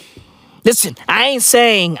 Listen, I ain't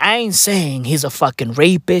saying he's a fucking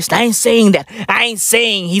rapist. I ain't saying that. I ain't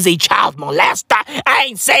saying he's a child molester. I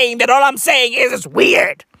ain't saying that. All I'm saying is it's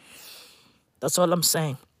weird. That's all I'm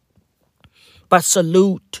saying. But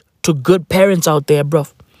salute to good parents out there,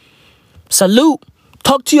 bruv. Salute.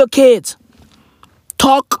 Talk to your kids.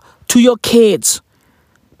 Talk to your kids.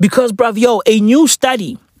 Because, bruv, yo, a new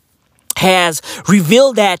study has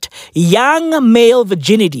revealed that young male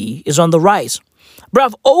virginity is on the rise.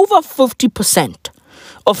 Bruv, over 50%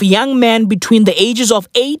 of young men between the ages of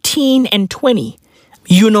 18 and 20.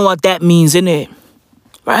 You know what that means, innit?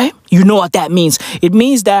 Right? You know what that means. It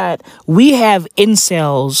means that we have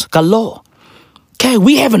incels galore. Okay,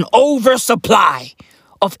 we have an oversupply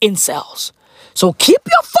of incels. So keep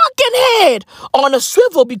your fucking head on a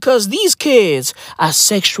swivel because these kids are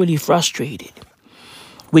sexually frustrated.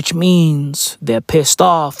 Which means they're pissed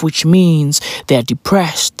off, which means they're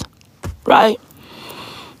depressed. Right?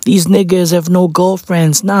 These niggas have no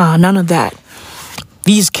girlfriends. Nah, none of that.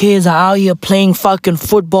 These kids are out here playing fucking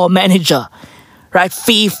Football Manager. Right?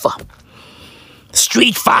 FIFA.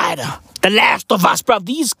 Street Fighter. The Last of Us. Bruv,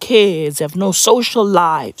 these kids have no social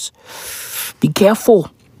lives. Be careful.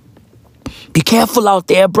 Be careful out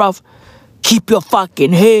there, bruv. Keep your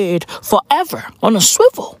fucking head forever on a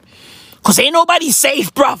swivel. Because ain't nobody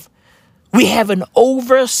safe, bruv. We have an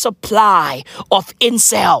oversupply of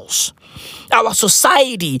incels. Our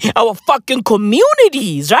society, our fucking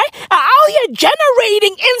communities, right, are out here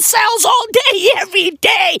generating incels all day, every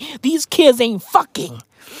day. These kids ain't fucking.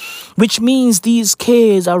 Which means these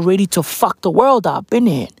kids are ready to fuck the world up,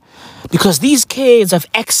 innit? Because these kids have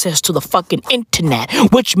access to the fucking internet,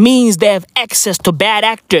 which means they have access to bad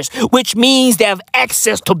actors, which means they have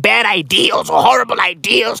access to bad ideals or horrible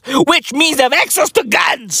ideals, which means they have access to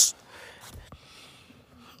guns.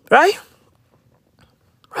 Right?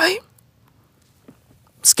 Right?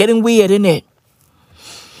 It's getting weird, isn't it?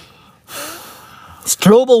 It's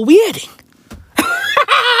global weirding.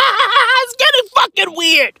 It's getting fucking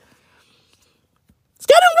weird. It's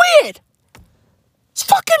getting weird. It's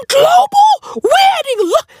fucking global weirding.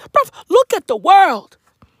 Look, bruv, look at the world.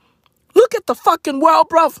 Look at the fucking world,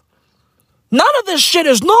 bruv. None of this shit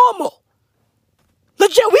is normal.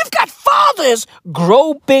 Legit, we've got fathers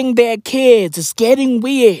groping their kids. It's getting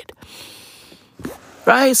weird.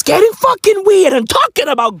 Right? It's getting fucking weird. And talking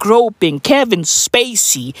about groping, Kevin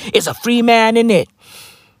Spacey is a free man, innit?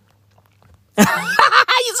 You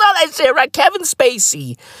saw that shit, right? Kevin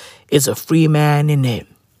Spacey is a free man, innit?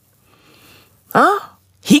 Huh?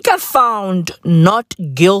 He got found not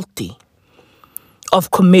guilty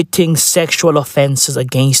of committing sexual offenses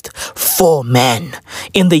against 4 men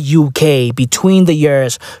in the UK between the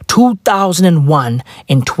years 2001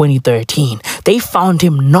 and 2013. They found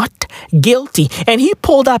him not guilty. And he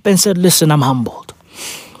pulled up and said, listen, I'm humbled.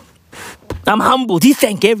 I'm humbled. He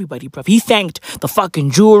thanked everybody, bruv. He thanked the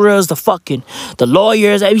fucking jurors, the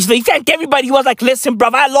lawyers. He thanked everybody. He was like, listen,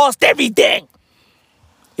 bruv, I lost everything.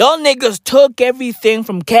 Y'all niggas took everything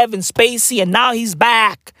from Kevin Spacey and now he's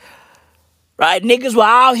back. Right? Niggas were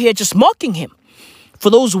out here just mocking him for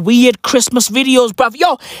those weird Christmas videos, bruv.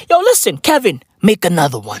 Yo, listen, Kevin, make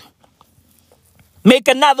another one. Make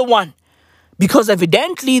another one. Because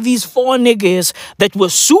evidently these 4 niggas that were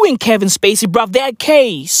suing Kevin Spacey, bruv, their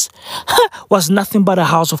case was nothing but a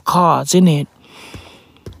house of cards, innit?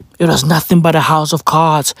 It was nothing but a house of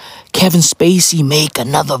cards. Kevin Spacey, make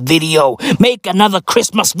another video. Make another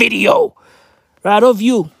Christmas video. Right, of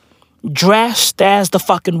you, dressed as the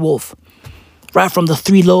fucking wolf. Right, from the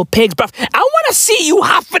 3 Little Pigs, bruv. I want to see you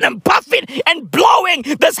huffing and puffing and blowing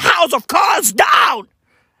this house of cards down.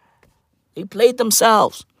 They played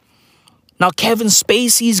themselves. Now Kevin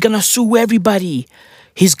Spacey's gonna sue everybody.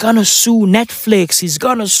 He's gonna sue Netflix. He's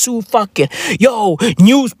gonna sue fucking,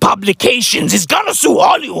 news publications. He's gonna sue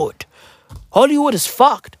Hollywood. Hollywood is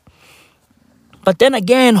fucked. But then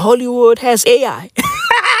again, Hollywood has AI.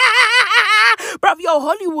 Bruv,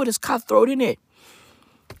 Hollywood is cutthroat, innit?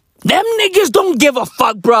 Them niggas don't give a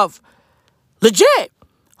fuck, bruv. Legit.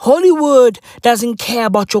 Hollywood doesn't care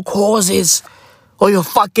about your causes or your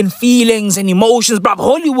fucking feelings and emotions, bruv.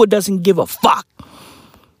 Hollywood doesn't give a fuck.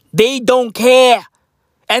 They don't care.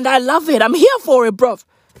 And I love it. I'm here for it, bruv.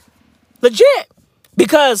 Legit.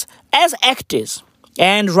 Because as actors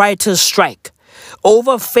and writers strike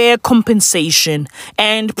over fair compensation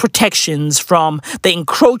and protections from the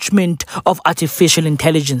encroachment of artificial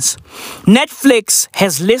intelligence, Netflix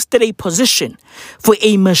has listed a position for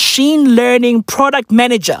a machine learning product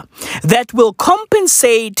manager that will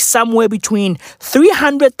compensate somewhere between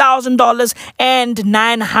 $300,000 and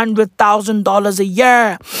 $900,000 a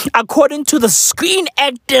year. According to the Screen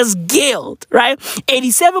Actors Guild, right?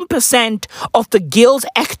 87% of the guild's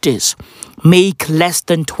actors make less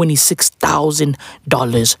than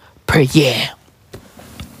 $26,000 per year.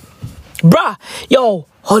 Bruh,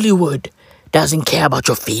 Hollywood doesn't care about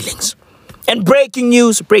your feelings. And breaking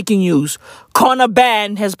news, Conor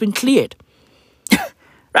Ban has been cleared.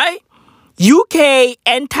 Right? UK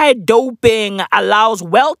anti-doping allows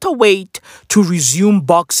welterweight to resume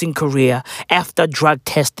boxing career after drug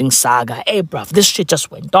testing saga. Hey, bruv, this shit just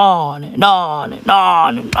went on and on and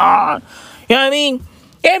on and on. You know what I mean?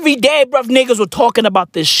 Every day, bruv, niggas were talking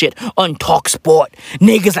about this shit on TalkSport.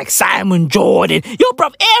 Niggas like Simon Jordan.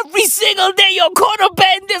 Bruv, every single day, Conor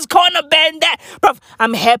ban this, Conor ban that. Bruv,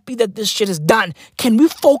 I'm happy that this shit is done. Can we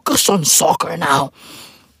focus on soccer now?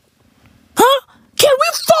 Huh? Can we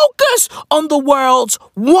focus on the world's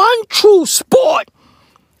one true sport?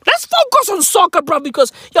 Let's focus on soccer, bruv,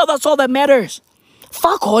 because, that's all that matters.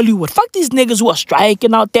 Fuck Hollywood. Fuck these niggas who are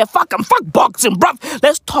striking out there. Fuck them. Fuck boxing, bruv.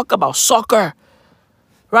 Let's talk about soccer.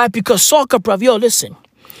 Right? Because soccer, bruv, listen.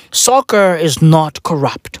 Soccer is not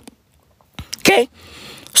corrupt. Okay?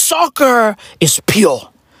 Soccer is pure.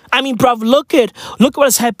 I mean, bruv, look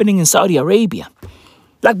what's happening in Saudi Arabia.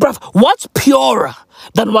 Like, bruv, what's purer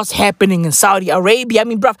than what's happening in Saudi Arabia? I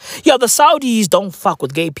mean, bruv, the Saudis don't fuck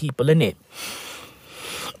with gay people, innit?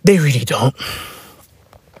 They really don't.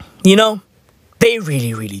 They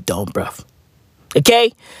really, really don't, bruv.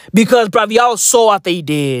 Okay? Because, bruv, y'all saw what they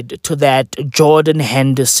did to that Jordan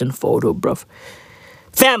Henderson photo, bruv.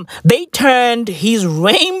 Fam, they turned his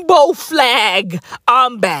rainbow flag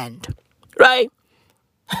armband, right?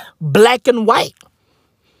 Black and white.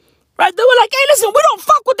 Right? They were like, hey, listen, we don't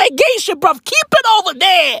fuck with that gay shit, bruv. Keep it over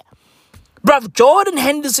there. Bruv, Jordan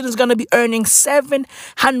Henderson is going to be earning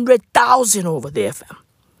 $700,000 over there, fam.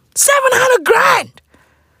 700 grand.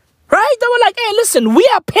 Right? They were like, hey, listen, we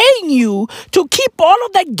are paying you to keep all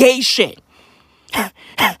of that gay shit in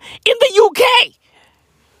the UK.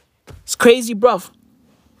 It's crazy, bruv.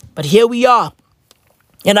 But here we are.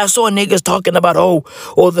 And I saw niggas talking about,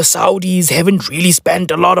 the Saudis haven't really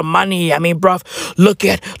spent a lot of money. I mean, bruv, look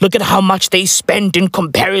at how much they spent in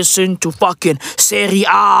comparison to fucking Serie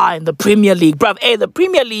A and the Premier League. Bruv, the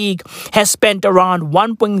Premier League has spent around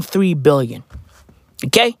 1.3 billion.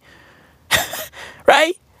 Okay?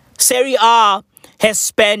 Right? Serie A has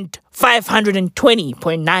spent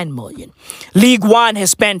 520.9 million. League One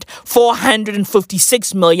has spent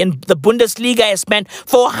 456 million. The Bundesliga has spent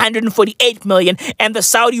 448 million. And the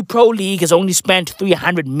Saudi Pro League has only spent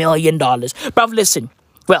 $300 million. Bruv, listen.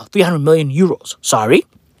 Well, 300 million euros. Sorry.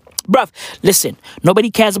 Bruv, listen.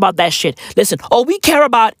 Nobody cares about that shit. Listen, all we care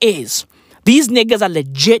about is these niggas are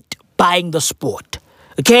legit buying the sport.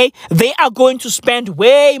 Okay? They are going to spend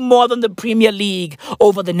way more than the Premier League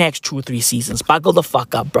over the next 2-3 seasons. Buckle the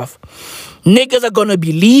fuck up, bruv. Niggas are going to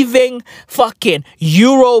be leaving fucking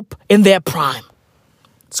Europe in their prime.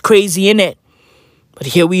 It's crazy, innit? But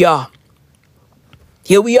here we are.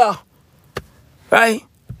 Here we are. Right?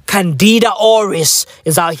 Candida auris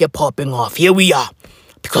is out here popping off. Here we are.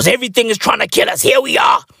 Because everything is trying to kill us. Here we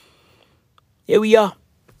are. Here we are.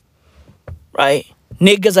 Right?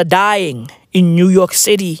 Niggas are dying in New York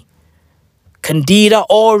City Candida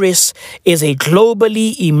auris is a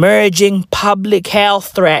globally emerging public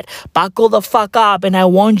health threat. Buckle the fuck up, and I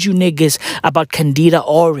warned you niggas about Candida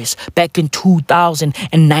auris back in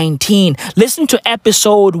 2019. Listen to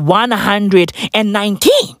episode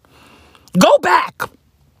 119. Go back.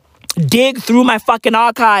 Dig through my fucking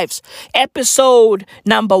archives. Episode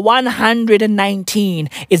number 119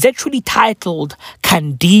 is actually titled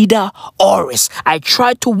Candida auris. I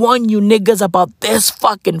tried to warn you niggas about this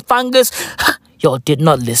fucking fungus. Y'all did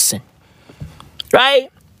not listen. Right?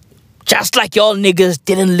 Just like y'all niggas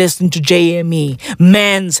didn't listen to JME.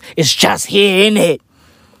 Mans is just here, innit?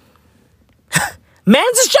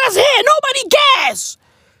 Mans is just here. Nobody cares.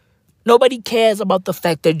 Nobody cares about the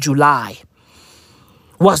fact that July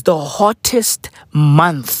was the hottest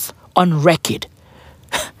month on record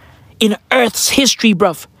in Earth's history,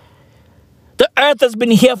 bruv. The Earth has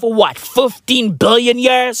been here for what, 15 billion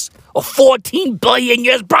years? Or 14 billion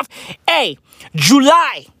years, bruv? Hey,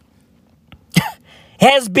 July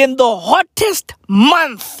has been the hottest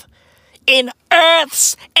month in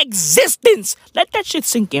Earth's existence. Let that shit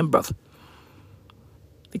sink in, bruv.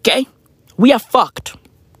 Okay? We are fucked.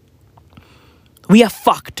 We are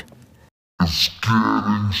fucked. It's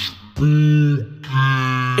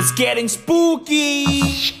getting spooky.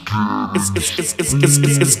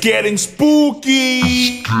 It's getting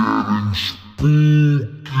spooky.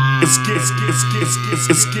 It's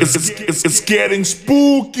getting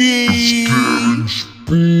spooky.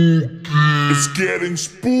 It's getting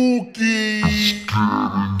spooky.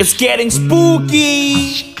 It's getting spooky. It's getting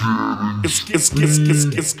spooky.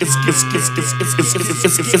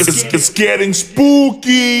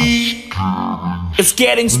 It's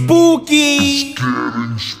getting spooky.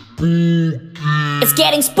 It's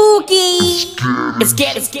getting spooky.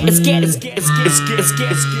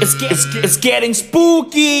 It's getting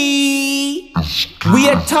spooky.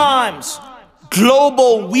 Weird times.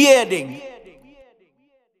 Global weirding.